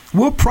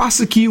 we'll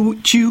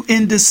prosecute you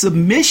into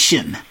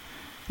submission,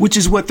 which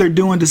is what they're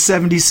doing to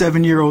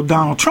 77-year-old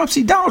Donald Trump.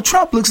 See, Donald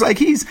Trump looks like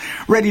he's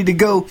ready to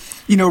go,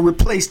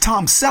 replace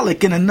Tom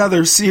Selleck in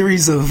another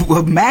series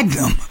of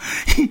Magnum.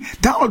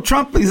 Donald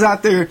Trump is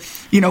out there,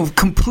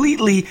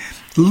 completely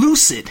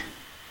lucid.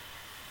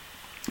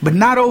 But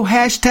not old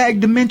hashtag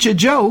Dementia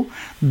Joe.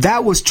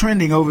 That was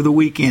trending over the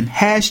weekend.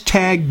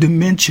 Hashtag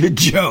Dementia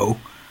Joe.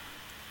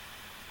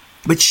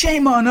 But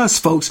shame on us,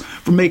 folks,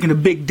 for making a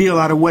big deal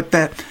out of what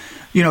that,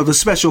 the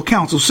special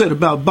counsel said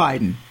about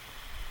Biden.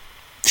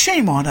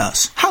 Shame on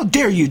us. How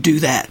dare you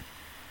do that?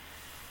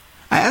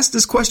 I asked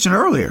this question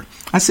earlier.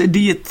 I said, do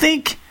you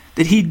think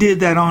that he did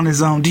that on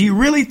his own? Do you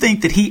really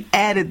think that he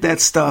added that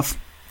stuff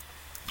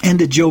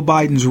into Joe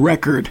Biden's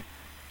record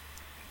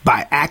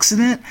by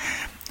accident?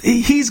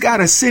 He's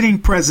got a sitting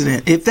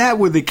president. If that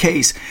were the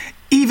case,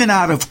 even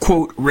out of,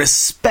 quote,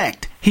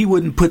 respect, he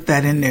wouldn't put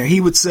that in there.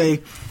 He would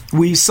say,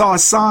 we saw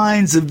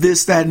signs of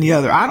this, that, and the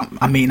other.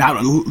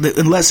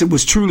 Unless it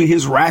was truly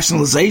his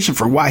rationalization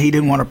for why he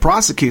didn't want to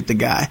prosecute the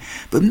guy.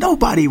 But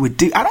nobody would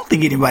I don't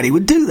think anybody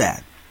would do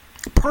that.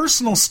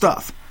 Personal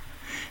stuff.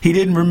 He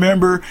didn't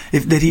remember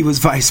that he was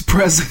vice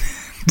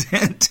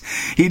president.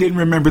 He didn't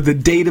remember the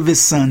date of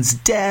his son's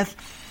death.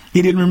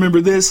 He didn't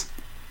remember this,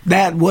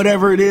 that,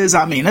 whatever it is.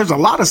 There's a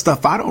lot of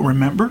stuff I don't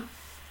remember.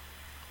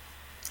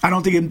 I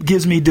don't think it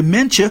gives me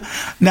dementia.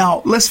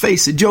 Now, let's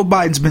face it, Joe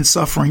Biden's been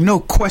suffering, no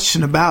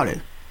question about it.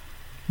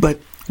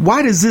 But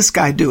why does this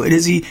guy do it?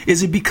 Is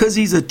it because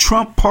he's a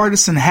Trump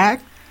partisan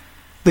hack?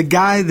 The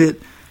guy that,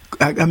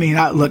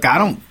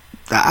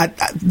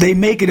 they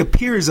make it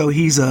appear as though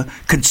he's a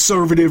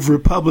conservative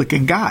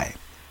Republican guy.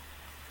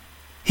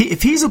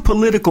 If he's a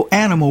political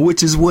animal,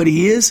 which is what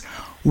he is,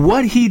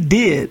 what he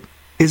did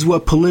is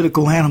what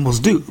political animals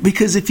do.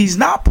 Because if he's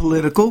not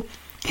political,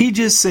 he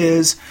just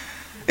says,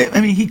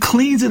 he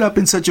cleans it up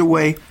in such a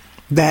way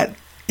that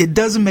it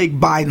doesn't make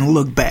Biden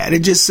look bad.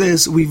 It just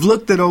says, we've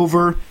looked it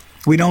over.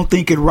 We don't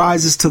think it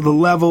rises to the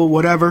level,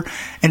 whatever.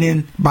 And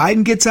then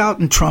Biden gets out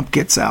and Trump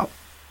gets out.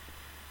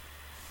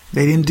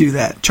 They didn't do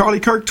that.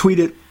 Charlie Kirk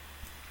tweeted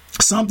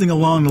something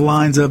along the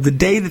lines of, the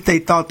day that they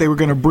thought they were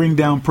going to bring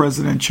down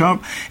President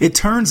Trump, it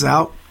turns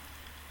out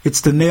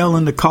it's the nail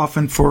in the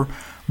coffin for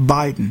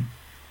Biden.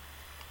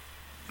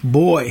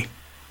 Boy.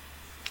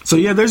 So,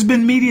 yeah, there's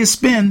been media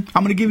spin.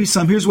 I'm going to give you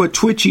some. Here's what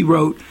Twitchy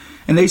wrote,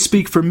 and they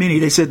speak for many.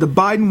 They said the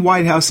Biden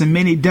White House and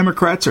many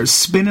Democrats are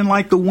spinning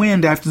like the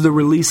wind after the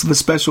release of a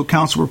special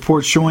counsel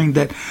report showing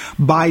that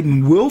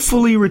Biden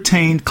willfully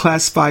retained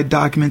classified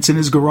documents in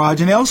his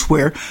garage and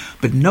elsewhere,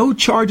 but no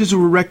charges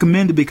were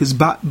recommended because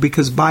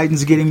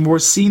Biden's getting more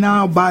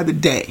senile by the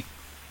day.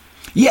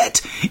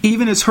 Yet,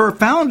 even as her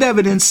found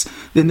evidence,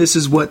 then this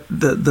is what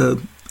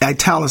the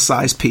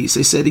italicized piece.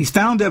 They said he's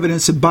found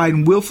evidence that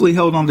Biden willfully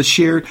held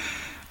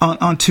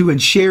onto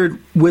and shared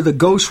with a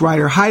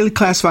ghostwriter highly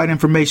classified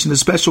information. The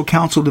special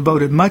counsel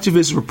devoted much of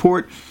his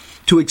report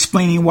to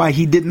explaining why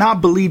he did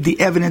not believe the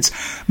evidence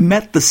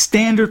met the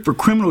standard for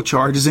criminal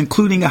charges,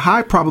 including a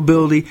high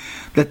probability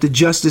that the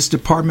Justice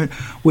Department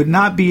would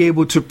not be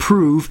able to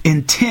prove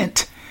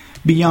intent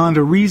beyond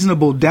a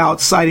reasonable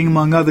doubt, citing,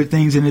 among other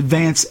things, an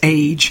advanced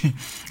age.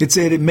 It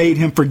said it made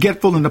him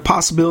forgetful and the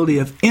possibility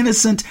of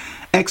innocent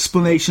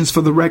explanations for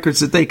the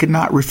records that they could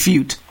not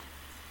refute.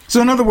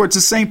 So in other words,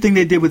 the same thing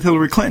they did with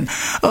Hillary Clinton.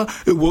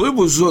 Well, it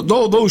was,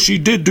 although she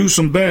did do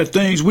some bad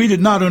things, we did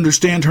not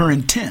understand her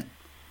intent.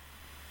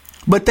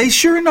 But they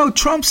sure know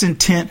Trump's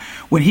intent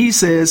when he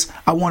says,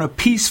 I want a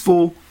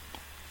peaceful,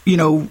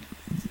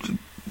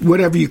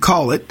 whatever you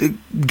call it, the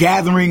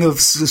gathering of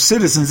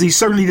citizens. He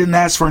certainly didn't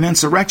ask for an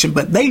insurrection,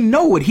 but they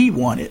know what he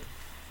wanted,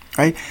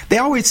 right? They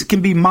always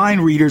can be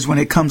mind readers when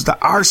it comes to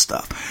our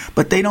stuff,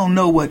 but they don't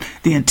know what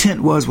the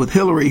intent was with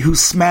Hillary,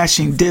 who's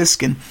smashing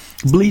disk and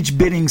bleach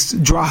bidding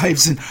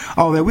drives and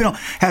all that. We don't,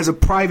 has a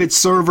private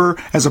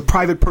server, as a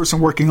private person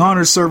working on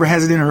her server,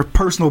 has it in her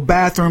personal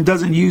bathroom,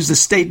 doesn't use the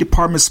State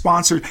Department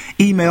sponsored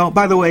email.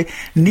 By the way,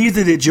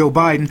 neither did Joe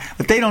Biden,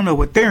 but they don't know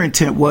what their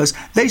intent was.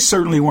 They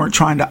certainly weren't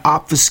trying to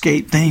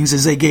obfuscate things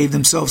as they gave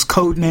themselves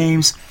code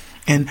names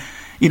and,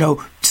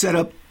 set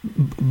up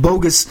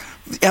bogus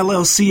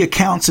LLC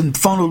accounts and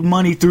funneled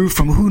money through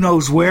from who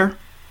knows where.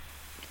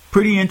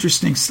 Pretty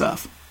interesting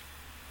stuff.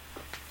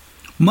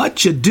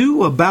 Much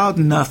ado about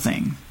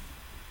nothing.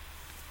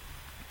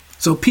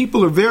 So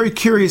people are very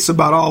curious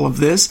about all of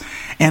this.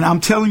 And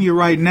I'm telling you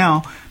right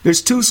now,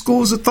 there's two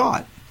schools of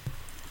thought.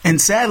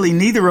 And sadly,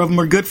 neither of them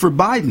are good for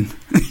Biden.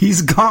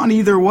 He's gone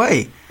either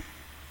way.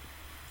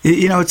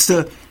 It's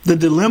the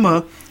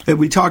dilemma that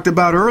we talked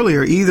about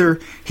earlier. Either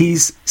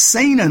he's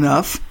sane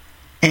enough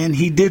and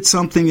he did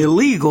something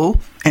illegal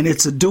and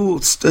it's a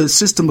dual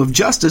system of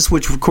justice,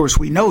 which of course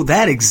we know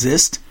that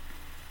exists.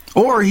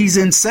 Or he's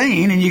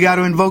insane and you got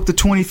to invoke the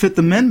 25th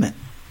Amendment.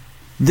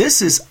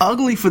 This is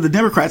ugly for the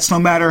Democrats no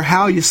matter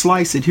how you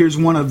slice it. Here's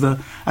one of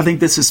I think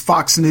this is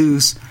Fox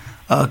News,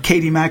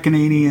 Katie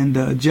McEnany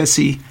and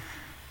Jesse,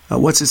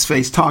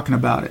 what's-his-face, talking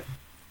about it.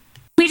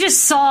 We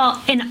just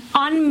saw an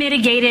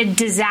unmitigated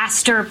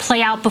disaster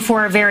play out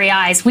before our very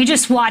eyes. We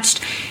just watched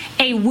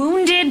a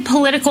wounded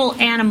political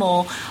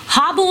animal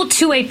hobble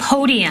to a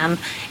podium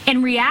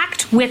and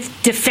react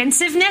with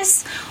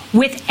defensiveness,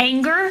 with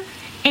anger.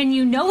 And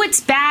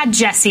it's bad,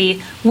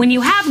 Jesse, when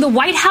you have the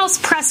White House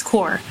press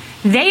corps.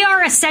 They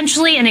are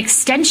essentially an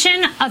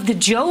extension of the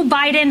Joe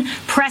Biden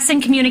press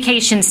and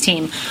communications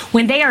team.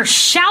 When they are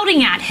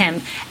shouting at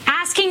him,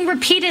 asking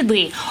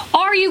repeatedly,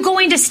 are you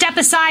going to step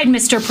aside,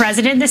 Mr.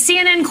 President? The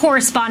CNN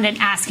correspondent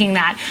asking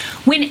that.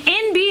 When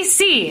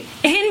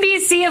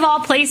NBC of all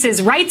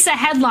places, writes a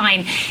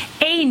headline,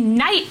 a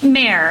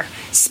nightmare.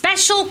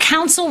 Special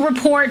counsel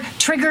report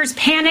triggers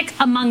panic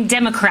among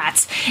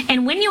Democrats.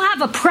 And when you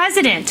have a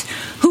president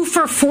who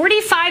for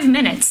 45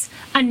 minutes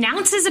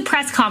announces a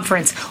press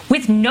conference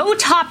with no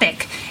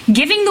topic,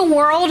 giving the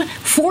world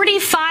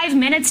 45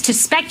 minutes to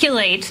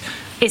speculate,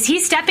 is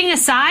he stepping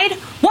aside?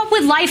 What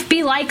would life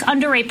be like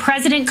under a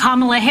President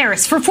Kamala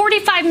Harris? For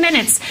 45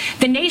 minutes,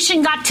 the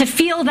nation got to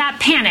feel that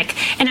panic,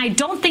 and I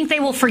don't think they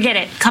will forget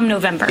it come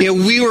November. Yeah,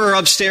 we were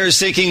upstairs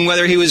thinking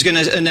whether he was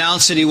going to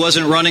announce that he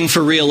wasn't running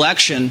for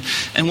re-election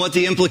and what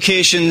the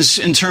implications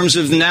in terms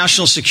of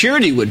national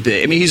security would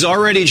be. I mean, he's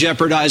already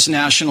jeopardized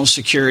national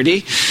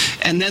security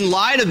and then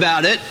lied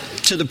about it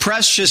to the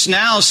press just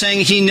now,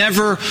 saying he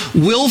never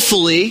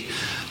willfully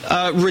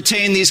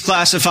retained these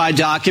classified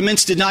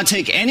documents, did not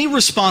take any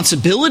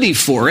responsibility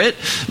for it,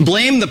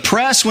 blamed the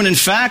press when in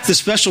fact the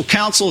special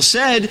counsel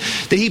said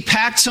that he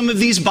packed some of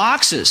these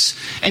boxes.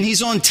 And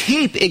he's on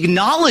tape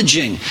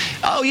acknowledging,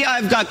 oh yeah,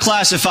 I've got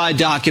classified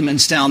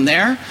documents down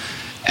there.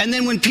 And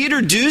then when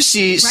Peter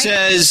Doocy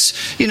says,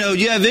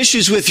 you have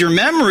issues with your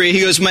memory,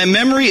 he goes, my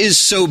memory is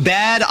so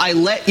bad I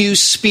let you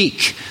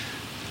speak.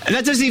 And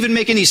that doesn't even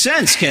make any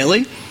sense,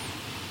 Kaylee.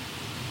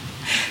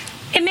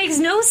 It makes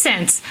no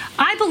sense.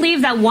 I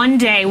believe that one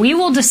day we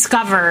will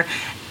discover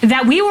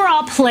that we were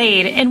all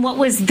played in what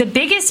was the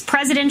biggest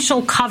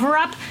presidential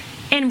cover-up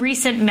in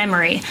recent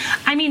memory.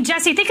 I mean,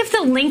 Jesse, think of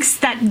the lengths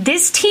that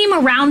this team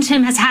around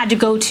him has had to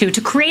go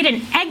to create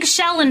an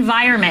eggshell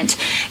environment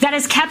that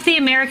has kept the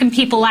American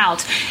people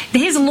out.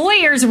 His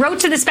lawyers wrote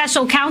to the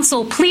special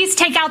counsel, please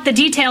take out the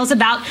details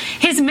about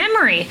his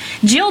memory.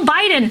 Jill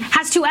Biden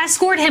has to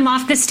escort him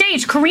off the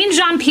stage. Karine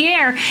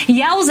Jean-Pierre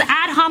yells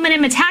ad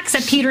hominem attacks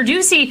at Peter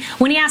Doocy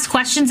when he asks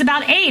questions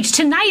about age.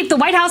 Tonight, the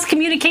White House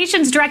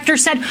communications director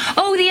said,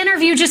 oh, the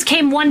interview just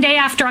came one day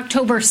after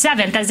October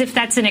 7th, as if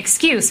that's an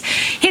excuse.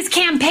 His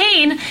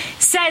campaign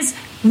says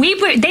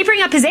they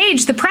bring up his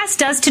age, the press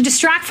does, to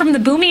distract from the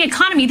booming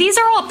economy. These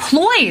are all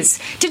ploys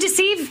to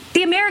deceive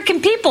the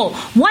American people.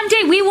 One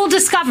day we will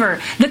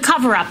discover the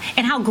cover-up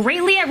and how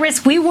greatly at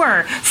risk we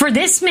were for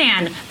this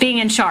man being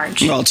in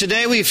charge. Well,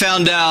 today we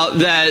found out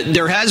that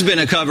there has been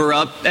a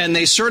cover-up, and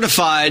they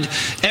certified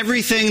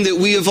everything that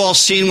we have all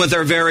seen with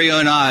our very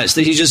own eyes,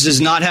 that he just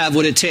does not have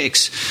what it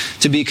takes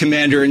to be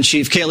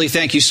commander-in-chief. Kaylee,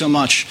 thank you so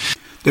much.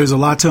 There's a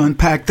lot to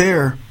unpack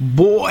there.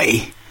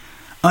 Boy.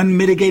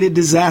 Unmitigated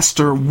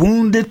disaster,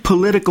 wounded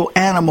political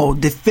animal,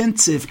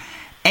 defensive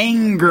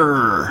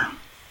anger.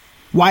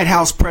 White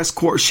House press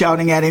corps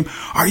shouting at him,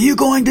 are you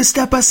going to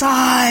step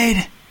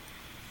aside?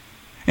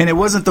 And it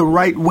wasn't the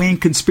right-wing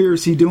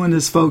conspiracy doing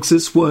this, folks.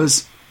 This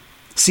was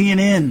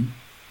CNN.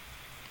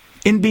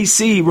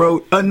 NBC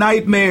wrote, a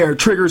nightmare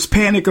triggers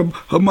panic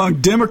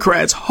among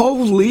Democrats.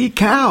 Holy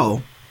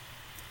cow.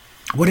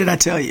 What did I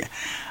tell you?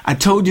 I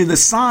told you the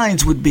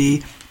signs would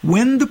be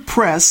when the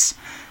press,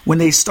 when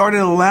they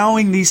started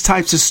allowing these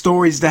types of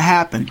stories to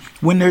happen,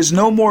 when there's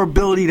no more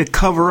ability to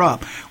cover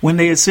up, when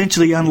they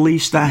essentially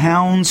unleashed the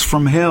hounds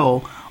from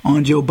hell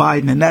on Joe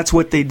Biden. And that's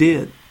what they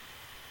did.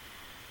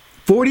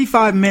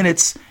 45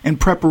 minutes in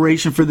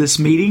preparation for this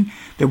meeting,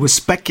 there was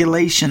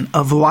speculation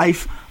of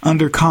life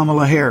under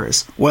Kamala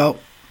Harris. Well,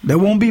 there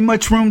won't be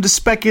much room to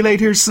speculate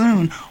here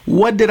soon.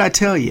 What did I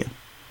tell you?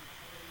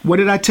 What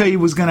did I tell you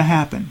was going to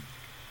happen?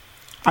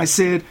 I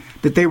said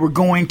that they were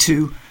going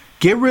to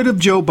get rid of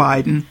Joe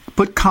Biden,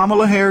 put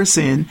Kamala Harris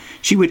in.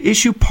 She would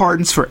issue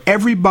pardons for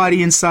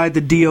everybody inside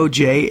the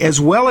DOJ, as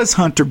well as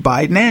Hunter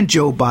Biden and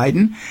Joe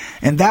Biden.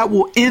 And that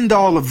will end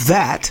all of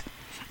that.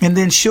 And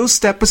then she'll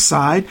step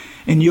aside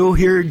and you'll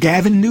hear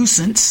Gavin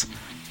Newsom.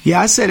 Yeah,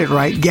 I said it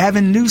right.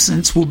 Gavin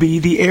Newsom will be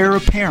the heir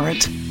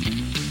apparent.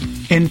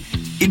 And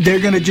they're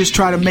going to just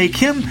try to make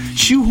him,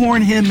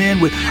 shoehorn him in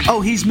with,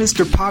 oh, he's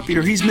Mr.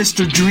 Popular, he's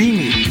Mr.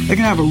 Dreamy. They're going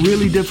to have a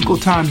really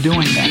difficult time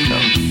doing that,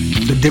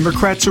 though. The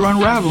Democrats are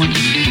unraveling.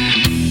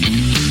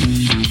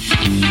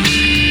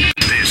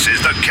 This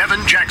is the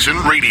Kevin Jackson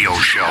Radio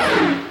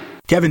Show.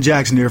 Kevin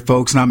Jackson here,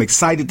 folks, and I'm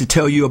excited to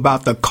tell you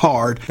about the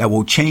card that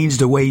will change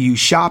the way you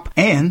shop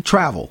and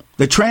travel.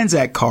 The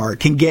Transact card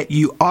can get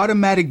you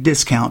automatic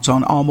discounts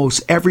on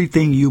almost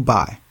everything you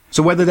buy.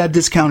 So whether that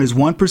discount is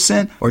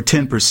 1% or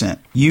 10%,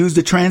 use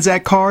the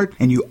Transact card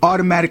and you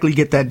automatically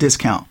get that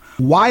discount.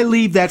 Why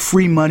leave that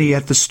free money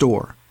at the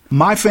store?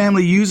 My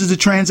family uses the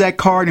Transact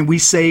card and we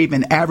save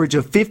an average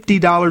of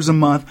 $50 a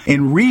month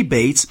in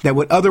rebates that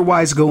would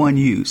otherwise go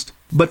unused.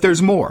 But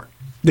there's more.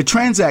 The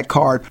Transact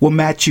card will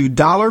match you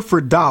dollar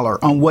for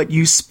dollar on what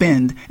you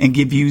spend and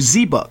give you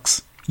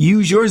Z-Bucks.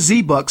 Use your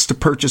Z-Bucks to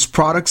purchase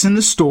products in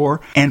the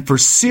store and for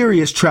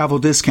serious travel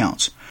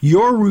discounts.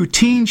 Your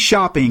routine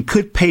shopping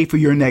could pay for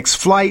your next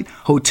flight,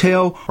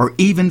 hotel, or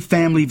even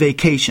family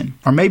vacation,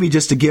 or maybe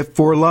just a gift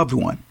for a loved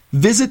one.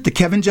 Visit the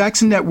Kevin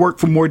Jackson Network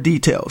for more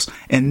details.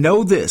 And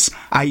know this,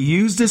 I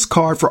use this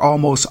card for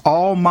almost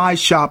all my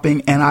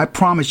shopping, and I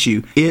promise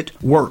you,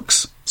 it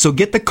works. So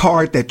get the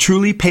card that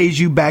truly pays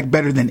you back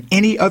better than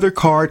any other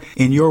card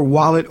in your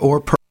wallet or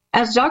purse.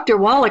 As Dr.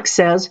 Wallach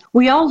says,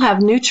 we all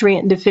have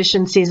nutrient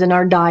deficiencies in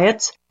our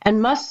diets and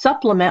must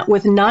supplement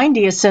with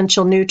 90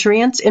 essential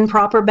nutrients in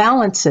proper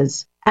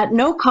balances. At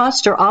no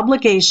cost or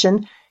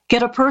obligation,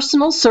 get a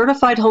personal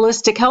certified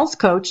holistic health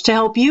coach to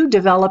help you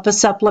develop a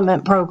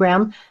supplement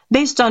program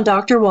based on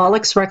Dr.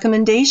 Wallach's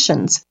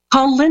recommendations.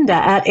 Call Linda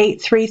at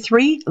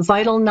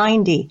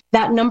 833-VITAL-90.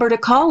 That number to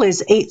call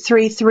is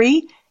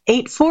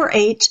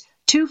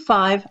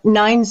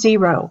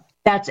 833-848-2590.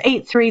 That's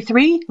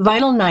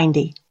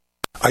 833-VITAL-90.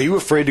 Are you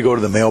afraid to go to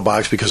the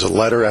mailbox because of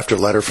letter after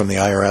letter from the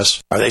IRS?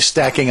 Are they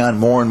stacking on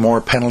more and more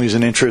penalties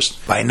and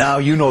interest? By now,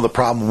 you know the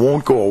problem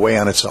won't go away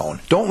on its own.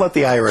 Don't let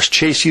the IRS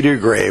chase you to your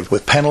grave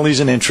with penalties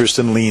and interest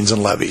and liens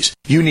and levies.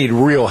 You need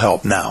real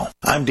help now.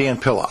 I'm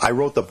Dan Pilla. I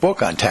wrote the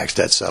book on tax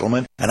debt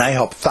settlement, and I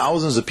help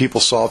thousands of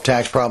people solve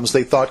tax problems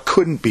they thought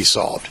couldn't be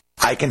solved.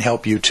 I can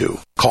help you too.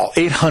 Call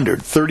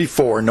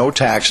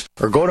 800-34-NO-TAX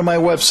or go to my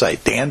website,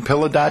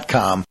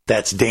 danpilla.com.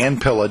 That's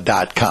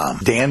danpilla.com.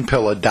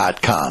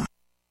 danpilla.com.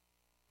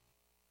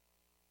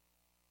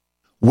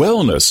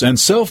 Wellness and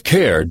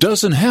self-care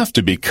doesn't have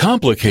to be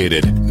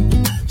complicated.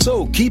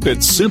 So keep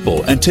it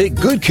simple and take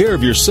good care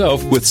of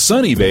yourself with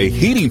Sunny Bay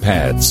heating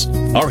pads.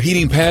 Our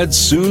heating pads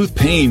soothe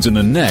pains in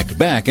the neck,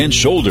 back, and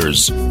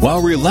shoulders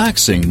while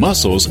relaxing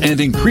muscles and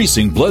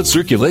increasing blood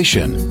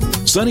circulation.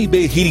 Sunny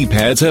Bay heating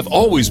pads have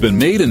always been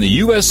made in the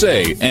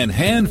USA and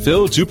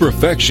hand-filled to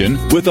perfection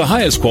with the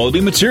highest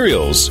quality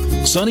materials.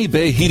 Sunny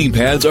Bay heating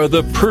pads are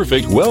the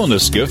perfect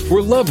wellness gift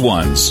for loved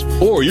ones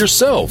or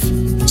yourself.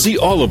 See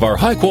all of our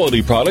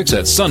high-quality products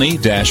at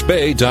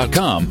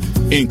sunny-bay.com,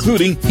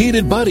 including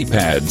heated body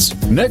pads,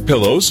 neck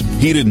pillows,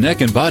 heated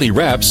neck and body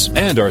wraps,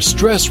 and our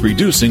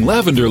stress-reducing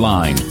lavender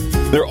line.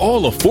 They're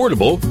all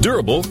affordable,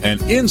 durable,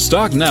 and in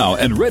stock now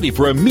and ready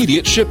for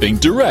immediate shipping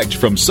direct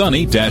from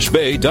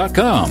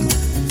sunny-bay.com.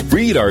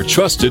 Read our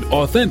trusted,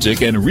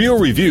 authentic, and real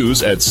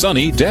reviews at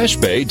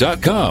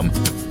sunny-bay.com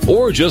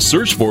or just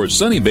search for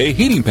Sunny Bay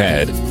Heating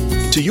Pad.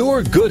 To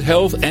your good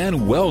health and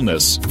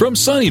wellness from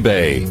Sunny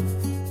Bay.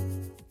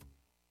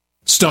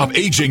 Stop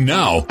aging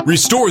now.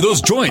 Restore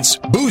those joints.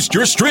 Boost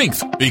your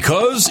strength.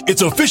 Because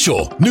it's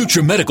official.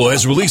 NutriMedical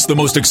has released the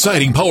most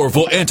exciting,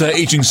 powerful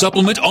anti-aging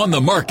supplement on the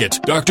market.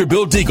 Dr.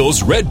 Bill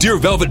Deagle's Red Deer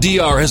Velvet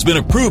DR has been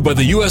approved by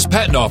the U.S.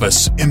 Patent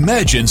Office.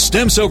 Imagine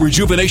stem cell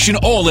rejuvenation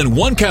all in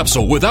one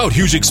capsule without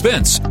huge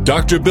expense.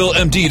 Dr. Bill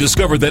MD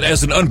discovered that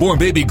as an unborn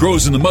baby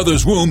grows in the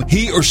mother's womb,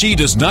 he or she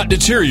does not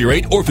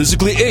deteriorate or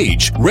physically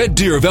age. Red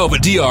Deer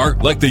Velvet DR,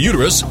 like the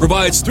uterus,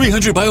 provides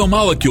 300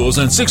 biomolecules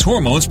and 6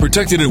 hormones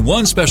protected in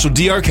one special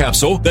DR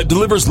capsule that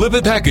delivers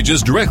lipid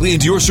packages directly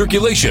into your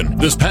circulation.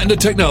 This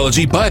patented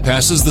technology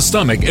bypasses the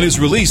stomach and is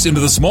released into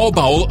the small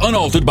bowel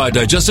unaltered by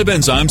digestive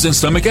enzymes and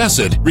stomach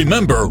acid.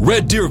 Remember,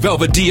 Red Deer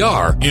Velvet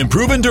DR.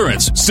 Improve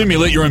endurance,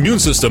 stimulate your immune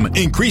system,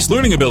 increase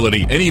learning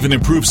ability, and even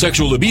improve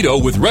sexual libido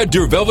with Red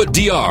Deer Velvet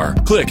DR.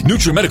 Click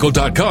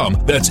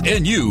NutriMedical.com, that's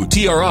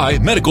NUTRI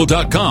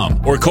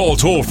Medical.com, or call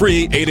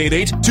toll-free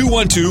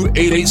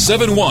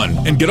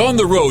 888-212-8871 and get on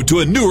the road to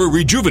a newer,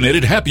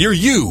 rejuvenated, happier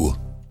you.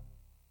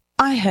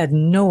 I had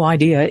no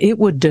idea it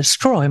would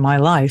destroy my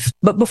life.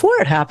 But before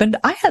it happened,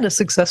 I had a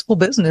successful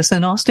business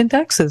in Austin,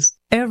 Texas.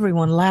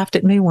 Everyone laughed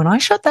at me when I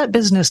shut that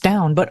business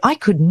down, but I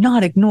could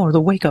not ignore the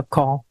wake-up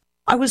call.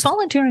 I was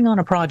volunteering on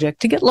a project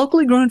to get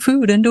locally grown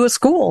food into a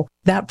school.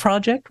 That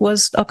project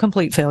was a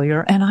complete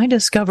failure, and I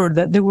discovered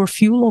that there were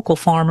few local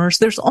farmers.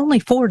 There's only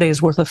 4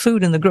 days worth of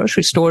food in the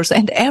grocery stores,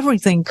 and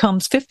everything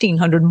comes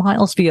 1,500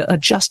 miles via a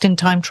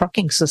just-in-time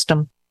trucking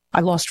system. I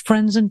lost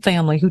friends and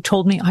family who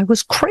told me I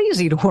was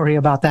crazy to worry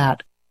about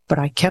that, but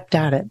I kept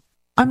at it.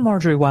 I'm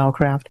Marjorie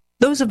Wildcraft.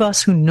 Those of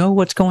us who know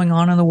what's going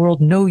on in the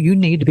world know you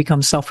need to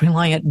become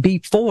self-reliant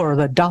before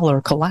the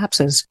dollar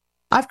collapses.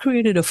 I've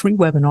created a free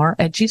webinar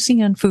at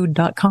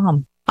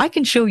gcnfood.com. I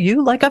can show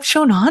you, like I've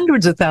shown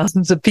hundreds of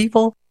thousands of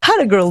people, how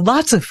to grow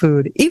lots of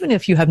food, even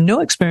if you have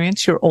no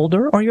experience, you're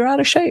older, or you're out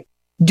of shape.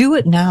 Do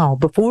it now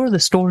before the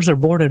stores are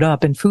boarded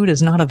up and food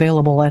is not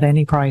available at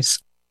any price.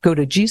 Go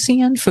to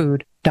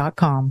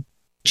gcnfood.com.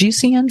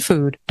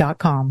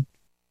 gcnfood.com.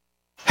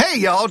 Hey,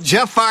 y'all,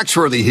 Jeff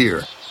Foxworthy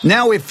here.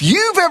 Now, if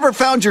you've ever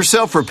found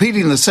yourself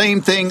repeating the same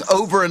thing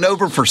over and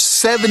over for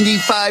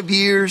 75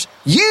 years,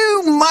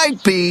 you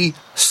might be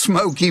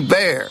Smokey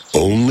Bear.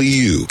 Only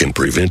you can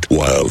prevent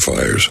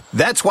wildfires.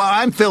 That's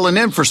why I'm filling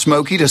in for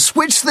Smokey to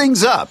switch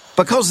things up,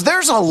 because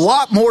there's a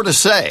lot more to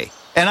say.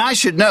 And I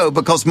should know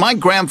because my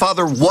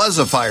grandfather was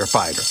a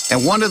firefighter.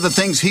 And one of the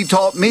things he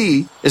taught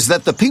me is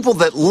that the people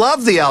that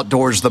love the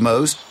outdoors the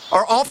most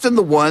are often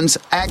the ones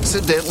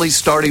accidentally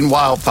starting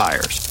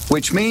wildfires,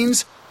 which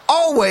means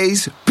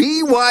always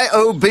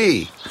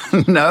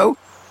BYOB. No,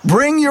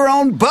 bring your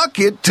own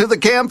bucket to the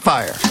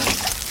campfire.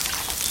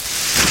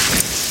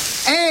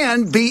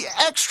 And be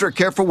extra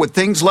careful with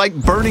things like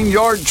burning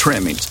yard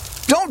trimmings.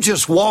 Don't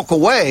just walk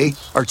away,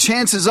 or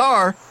chances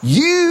are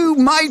you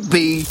might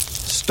be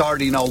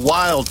starting a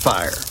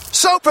wildfire.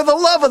 So for the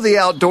love of the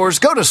outdoors,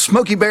 go to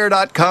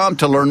SmokeyBear.com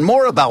to learn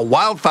more about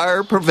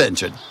wildfire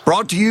prevention.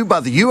 Brought to you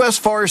by the U.S.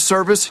 Forest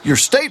Service, your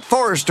state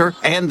forester,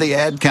 and the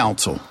Ad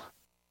Council.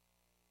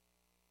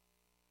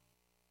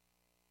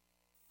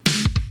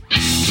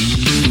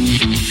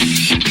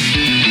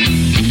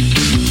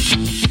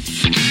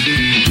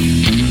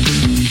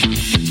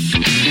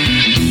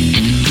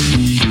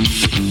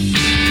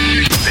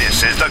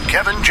 This is the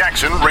Kevin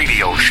Jackson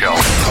Radio Show.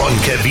 Con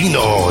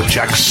Kevino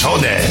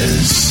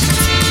Jacksones.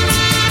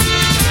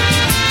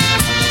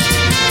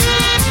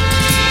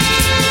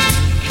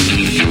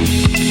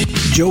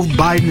 Joe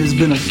Biden has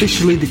been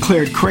officially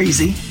declared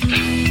crazy.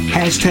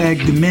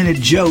 Hashtag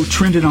Demented Joe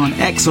trended on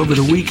X over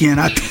the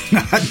weekend. I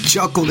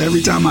chuckled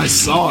every time I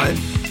saw it.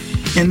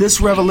 And this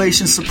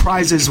revelation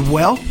surprises,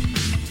 well,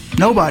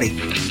 nobody.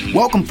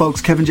 Welcome, folks.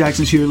 Kevin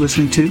Jackson's here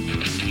listening to.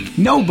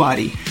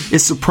 Nobody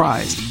is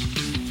surprised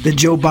that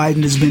Joe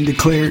Biden has been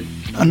declared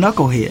a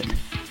knucklehead.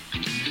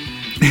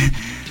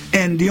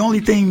 And the only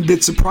thing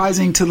that's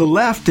surprising to the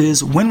left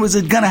is, when was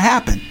it going to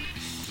happen?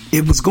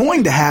 It was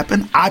going to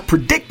happen. I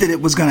predicted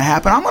it was going to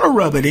happen. I'm going to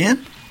rub it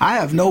in. I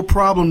have no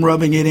problem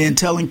rubbing it in,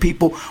 telling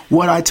people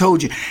what I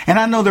told you. And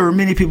I know there are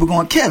many people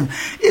going, Kevin,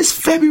 it's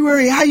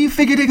February. How you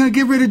figure they're going to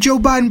get rid of Joe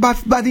Biden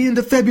by the end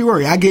of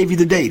February? I gave you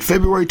the date,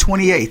 February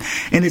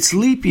 28th. And it's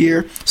leap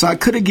year, so I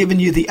could have given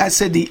you I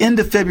said the end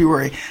of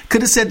February.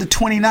 Could have said the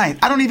 29th.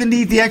 I don't even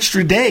need the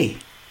extra day.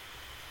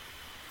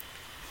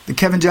 The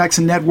Kevin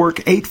Jackson Network,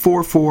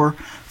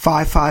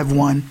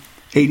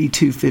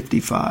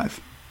 844-551-8255.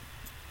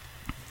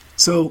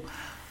 So,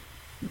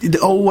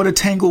 what a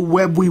tangled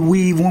web we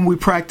weave when we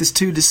practice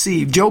to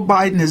deceive. Joe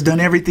Biden has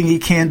done everything he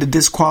can to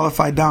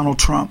disqualify Donald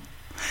Trump.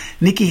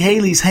 Nikki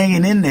Haley's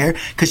hanging in there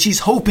because she's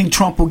hoping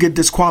Trump will get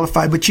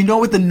disqualified. But you know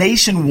what the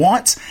nation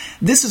wants?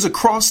 This is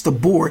across the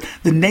board.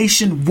 The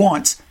nation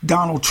wants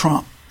Donald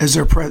Trump as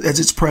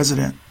its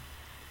president.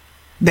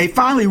 They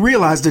finally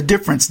realized the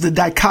difference, the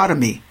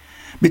dichotomy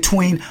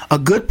between a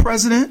good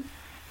president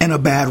and a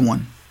bad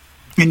one.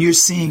 And you're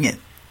seeing it.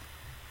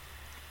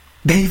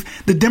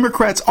 The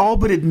Democrats all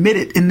but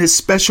admitted in this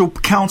special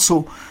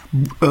counsel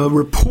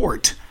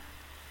report,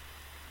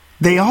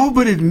 they all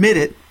but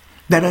admitted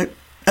that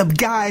a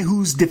guy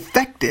who's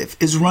defective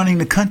is running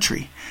the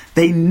country.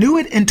 They knew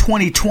it in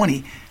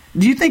 2020.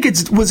 Do you think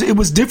it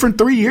was different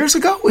 3 years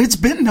ago? It's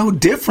been no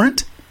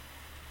different.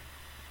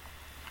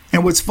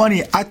 And what's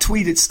funny, I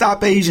tweeted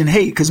 "Stop Asian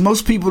Hate" because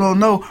most people don't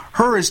know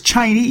her is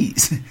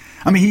Chinese.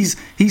 I mean,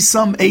 he's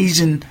some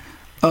Asian,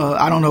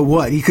 I don't know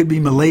what. He could be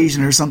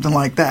Malaysian or something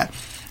like that.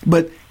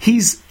 But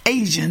he's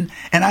Asian,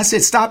 and I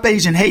said stop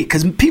Asian hate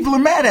because people are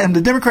mad at him.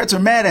 The Democrats are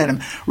mad at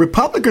him.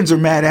 Republicans are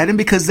mad at him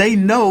because they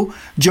know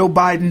Joe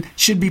Biden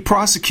should be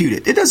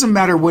prosecuted. It doesn't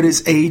matter what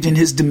his age and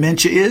his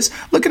dementia is.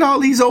 Look at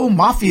all these old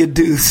mafia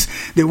dudes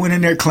that went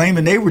in there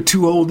claiming they were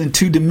too old and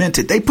too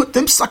demented. They put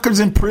them suckers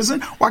in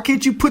prison. Why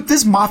can't you put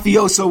this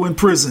mafioso in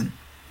prison?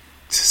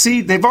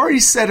 See, they've already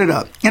set it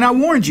up. And I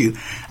warned you.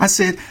 I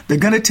said, they're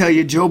going to tell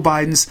you Joe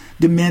Biden's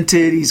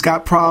demented. He's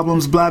got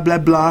problems, blah, blah,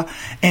 blah.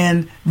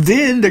 And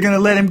then they're going to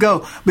let him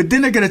go. But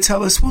then they're going to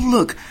tell us, well,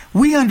 look,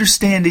 we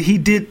understand that he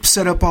did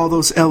set up all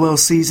those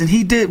LLCs and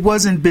he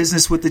was in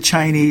business with the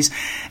Chinese.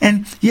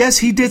 And yes,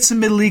 he did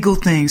some illegal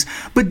things.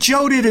 But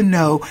Joe didn't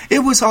know. It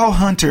was all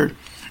Hunter.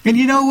 And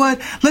you know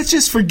what? Let's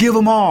just forgive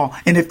them all.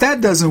 And if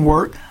that doesn't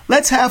work,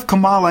 let's have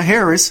Kamala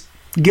Harris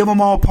give them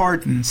all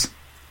pardons.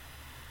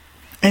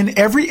 And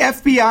every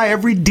FBI,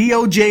 every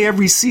DOJ,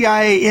 every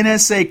CIA,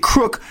 NSA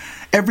crook,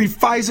 every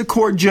FISA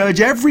court judge,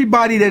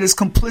 everybody that is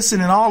complicit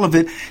in all of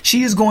it,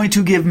 she is going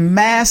to give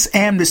mass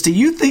amnesty.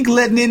 You think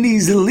letting in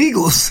these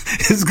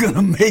illegals is going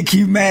to make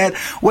you mad?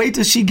 Wait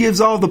till she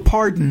gives all the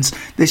pardons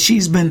that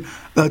she's been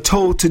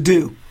told to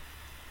do.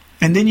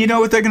 And then you know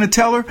what they're going to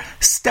tell her?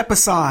 Step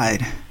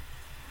aside.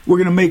 We're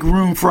going to make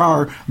room for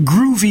our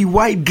groovy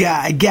white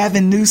guy,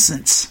 Gavin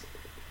Newsom.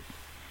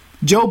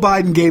 Joe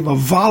Biden gave a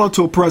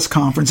volatile press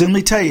conference. And let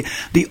me tell you,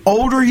 the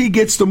older he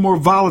gets, the more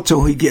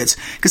volatile he gets.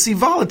 Because, see,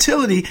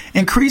 volatility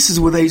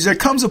increases with age. There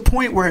comes a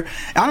point where,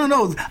 I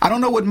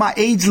don't know what my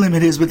age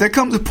limit is, but there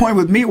comes a point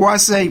with me where I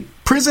say,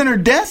 prison or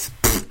death?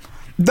 Pfft,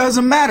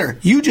 doesn't matter.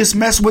 You just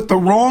mess with the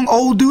wrong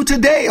old dude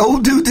today,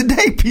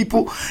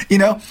 people,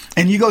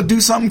 and you go do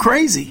something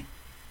crazy.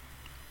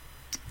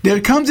 There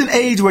comes an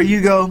age where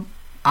you go,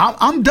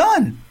 I'm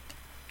done.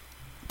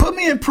 Put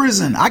me in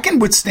prison. I can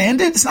withstand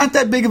it. It's not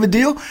that big of a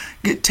deal.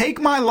 Take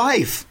my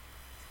life.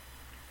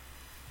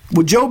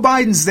 Well, Joe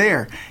Biden's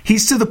there.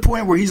 He's to the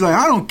point where he's like,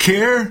 I don't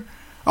care.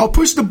 I'll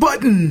push the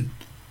button.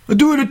 I'll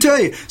do what I tell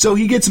you. So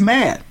he gets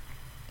mad.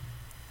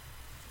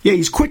 Yeah,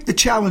 he's quick to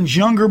challenge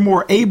younger,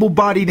 more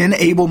able-bodied and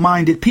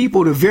able-minded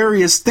people to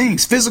various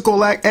things.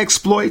 Physical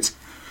exploits.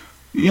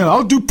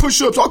 I'll do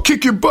push-ups. I'll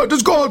kick your butt.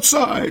 Let's go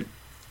outside.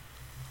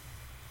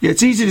 Yeah,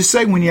 it's easy to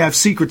say when you have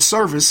Secret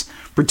Service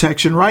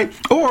protection, right?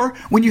 Or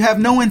when you have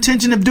no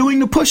intention of doing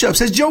the push-ups.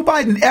 Has Joe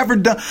Biden ever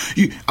done?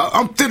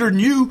 I'm fitter than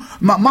you.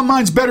 My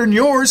mind's better than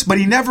yours. But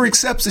he never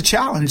accepts a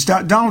challenge.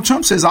 Donald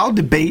Trump says, I'll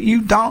debate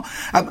you.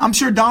 I'm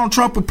sure Donald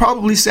Trump would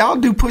probably say, I'll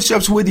do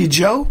push-ups with you,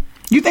 Joe.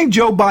 You think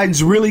Joe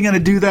Biden's really going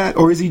to do that?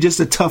 Or is he just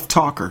a tough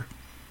talker?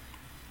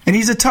 And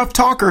he's a tough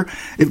talker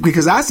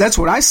because that's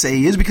what I say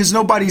he is, because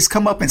nobody's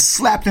come up and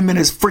slapped him in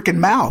his freaking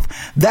mouth.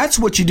 That's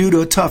what you do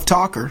to a tough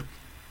talker.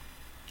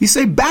 You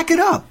say, back it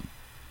up.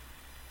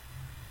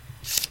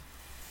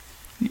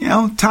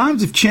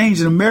 Times have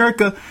changed, and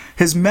America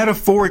has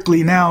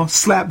metaphorically now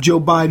slapped Joe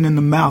Biden in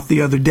the mouth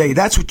the other day.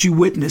 That's what you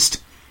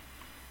witnessed.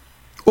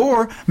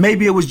 Or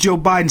maybe it was Joe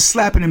Biden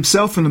slapping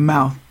himself in the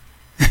mouth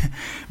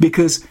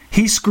because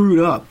he screwed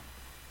up.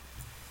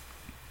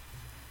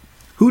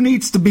 Who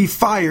needs to be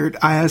fired,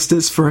 I asked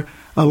this, for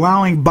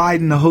allowing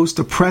Biden to host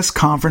a press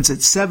conference at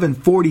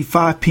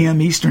 7:45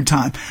 p.m. Eastern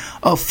Time,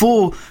 a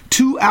full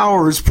 2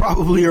 hours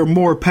probably or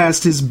more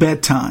past his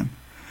bedtime.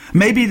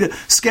 Maybe the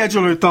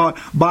scheduler thought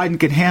Biden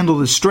could handle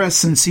the stress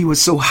since he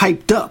was so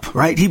hyped up,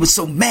 right? He was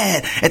so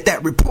mad at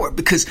that report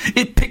because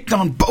it picked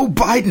on Beau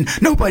Biden.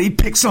 Nobody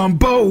picks on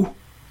Beau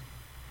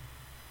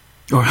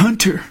or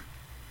Hunter.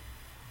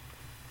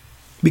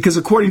 Because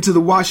according to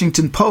the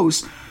Washington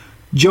Post,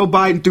 Joe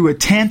Biden threw a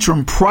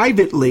tantrum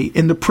privately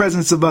in the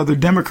presence of other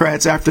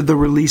Democrats after the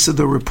release of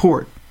the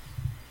report.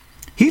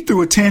 He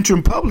threw a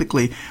tantrum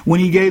publicly when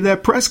he gave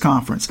that press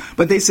conference.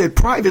 But they said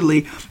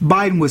privately,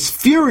 Biden was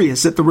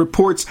furious that the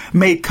reports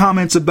made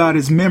comments about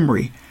his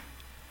memory.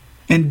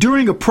 And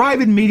during a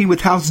private meeting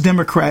with House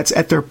Democrats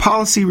at their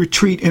policy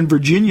retreat in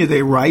Virginia,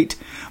 they write,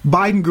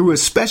 Biden grew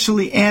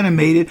especially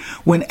animated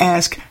when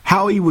asked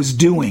how he was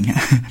doing.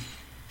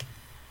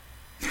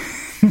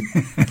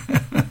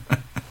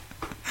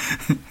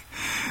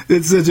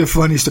 It's such a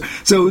funny story.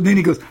 So then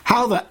he goes,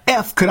 how the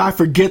F could I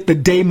forget the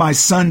day my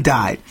son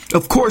died?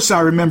 Of course I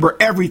remember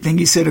everything,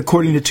 he said,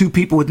 according to two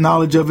people with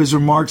knowledge of his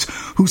remarks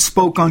who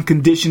spoke on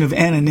condition of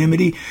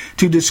anonymity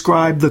to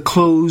describe the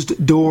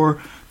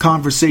closed-door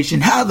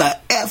conversation. How the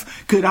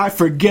F could I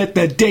forget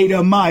the date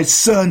of my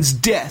son's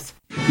death?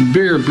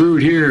 Beer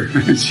brewed here,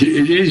 it is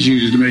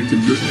used to make the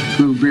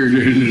brew beer.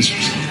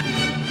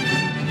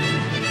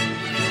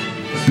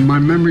 My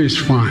memory is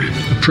fine.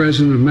 The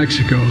president of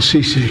Mexico,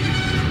 Sisi,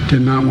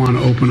 did not want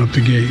to open up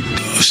the gate.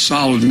 A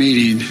solid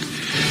meeting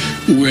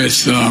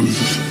with the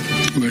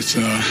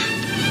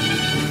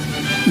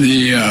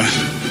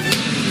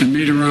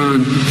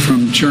Mitterrand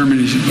from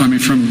Germany,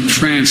 from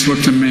France,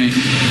 looked at me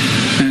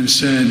and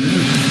said,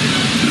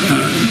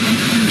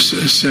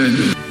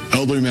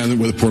 elderly man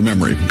with a poor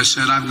memory. I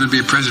said, I'm going to be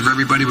a president of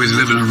everybody, whether they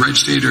live in a red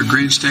state or a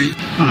green state.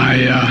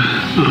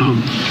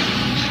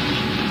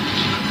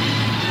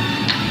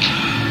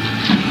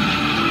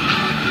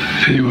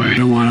 Anyway, I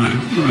don't want to.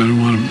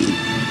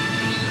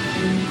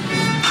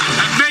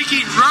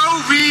 Making Roe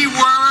v.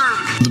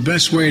 Wade. The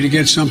best way to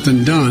get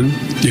something done,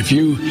 if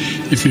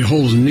it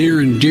holds near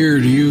and dear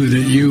to you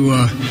that you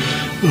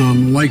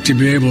like to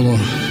be able to.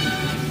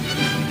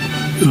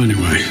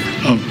 Anyway,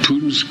 of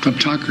Putin's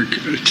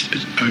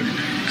kleptocracy.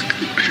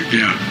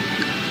 Yeah.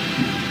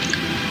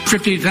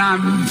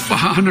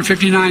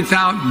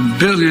 $159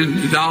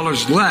 billion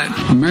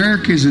left.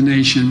 America is a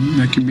nation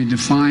that can be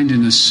defined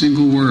in a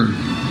single word.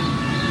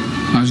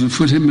 I was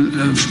what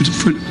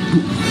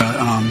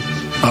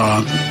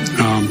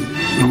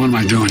am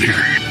I doing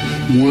here?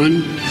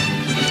 1,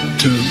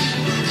 2.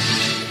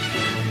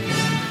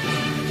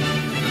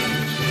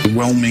 A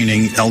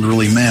well-meaning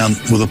elderly man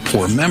with a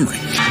poor memory.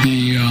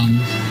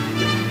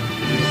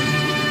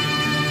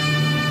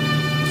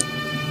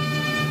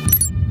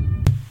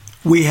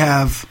 We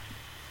have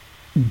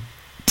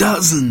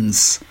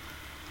dozens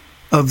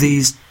of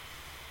these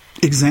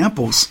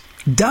examples.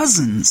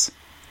 Dozens.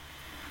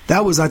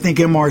 That was, I think,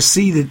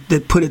 MRC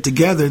that put it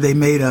together. They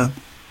made I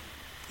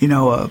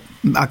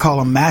call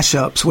them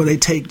mashups, where they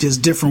take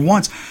just different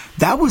ones.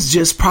 That was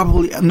just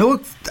probably,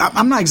 no,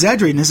 I'm not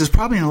exaggerating. This is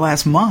probably in the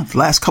last month,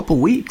 last couple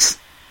weeks.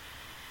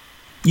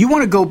 You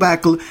want to go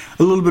back a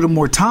little bit of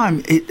more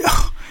time.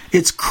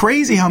 It's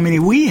crazy how many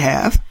we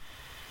have.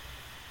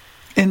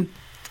 And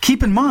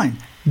keep in mind,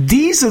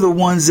 these are the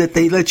ones that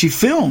they let you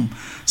film.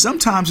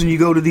 Sometimes when you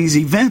go to these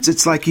events,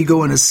 it's like you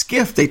go in a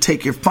skiff. They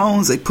take your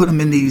phones, they put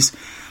them in these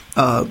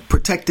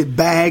protected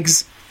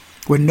bags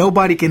where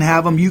nobody can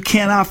have them. You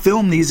cannot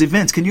film these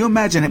events. Can you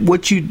imagine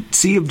what you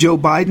see of Joe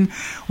Biden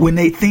when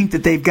they think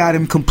that they've got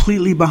him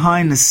completely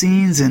behind the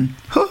scenes? And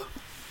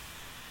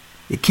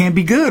it can't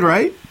be good,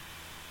 right?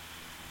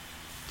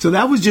 So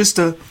that was just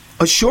a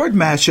short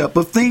mashup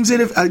of things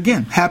that have,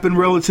 again, happened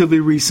relatively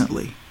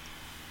recently.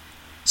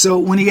 So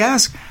when he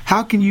asks,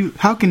 how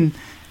can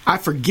I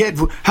forget,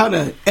 how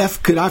the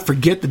F could I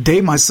forget the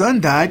day my son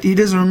died? He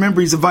doesn't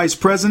remember he's a vice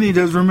president. He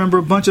doesn't remember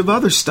a bunch of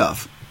other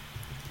stuff.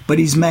 But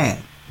he's mad.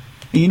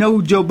 And you know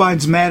who Joe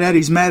Biden's mad at?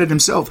 He's mad at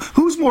himself.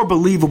 Who's more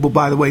believable,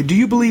 by the way? Do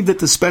you believe that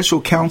the special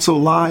counsel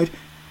lied?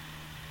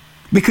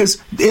 Because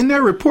in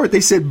their report,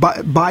 they said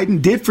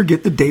Biden did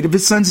forget the date of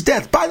his son's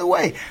death. By the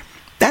way,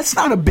 that's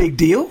not a big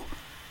deal.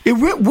 It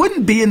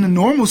wouldn't be in the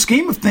normal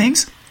scheme of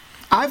things.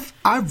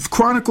 I've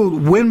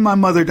chronicled when my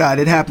mother died.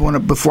 It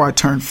happened before I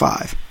turned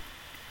 5.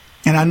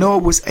 And I know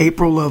it was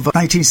April of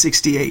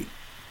 1968.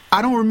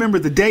 I don't remember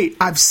the date.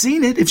 I've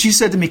seen it. If she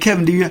said to me,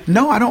 Kevin, do you?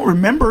 No, I don't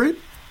remember it.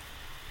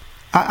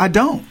 I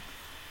don't.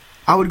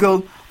 I would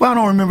go, well, I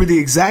don't remember the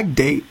exact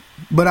date,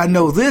 but I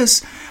know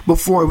this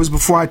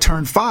before I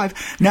turned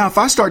 5. Now, if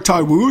I start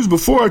talking, well, it was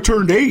before I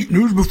turned 8, and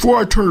it was before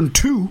I turned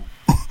 2.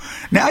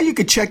 Now you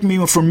could check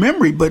me from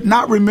memory, but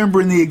not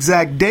remembering the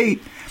exact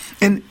date.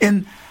 And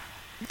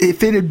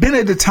if it had been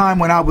at a time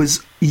when I was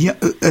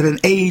at an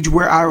age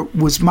where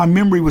my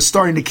memory was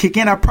starting to kick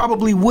in, I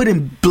probably would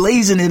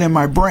emblazon it in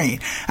my brain.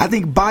 I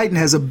think Biden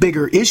has a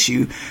bigger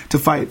issue to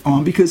fight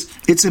on because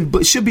it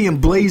should be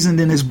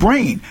emblazoned in his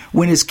brain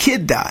when his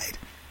kid died.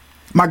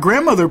 My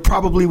grandmother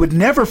probably would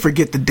never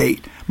forget the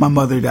date my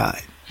mother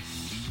died.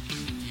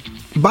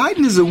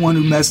 Biden is the one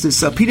who messed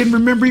this up. He didn't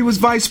remember he was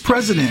vice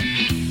president.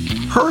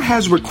 Her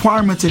has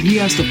requirements that he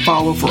has to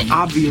follow for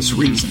obvious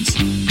reasons.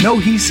 No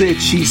he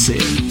said, she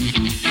said.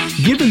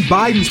 Given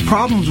Biden's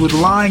problems with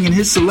lying and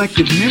his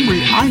selective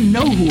memory, I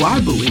know who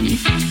I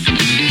believe.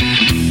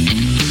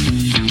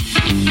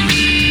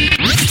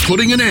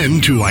 Putting an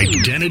end to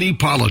identity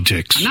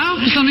politics. Now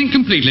for something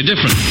completely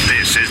different.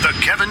 This is the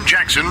Kevin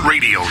Jackson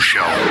Radio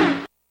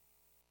Show.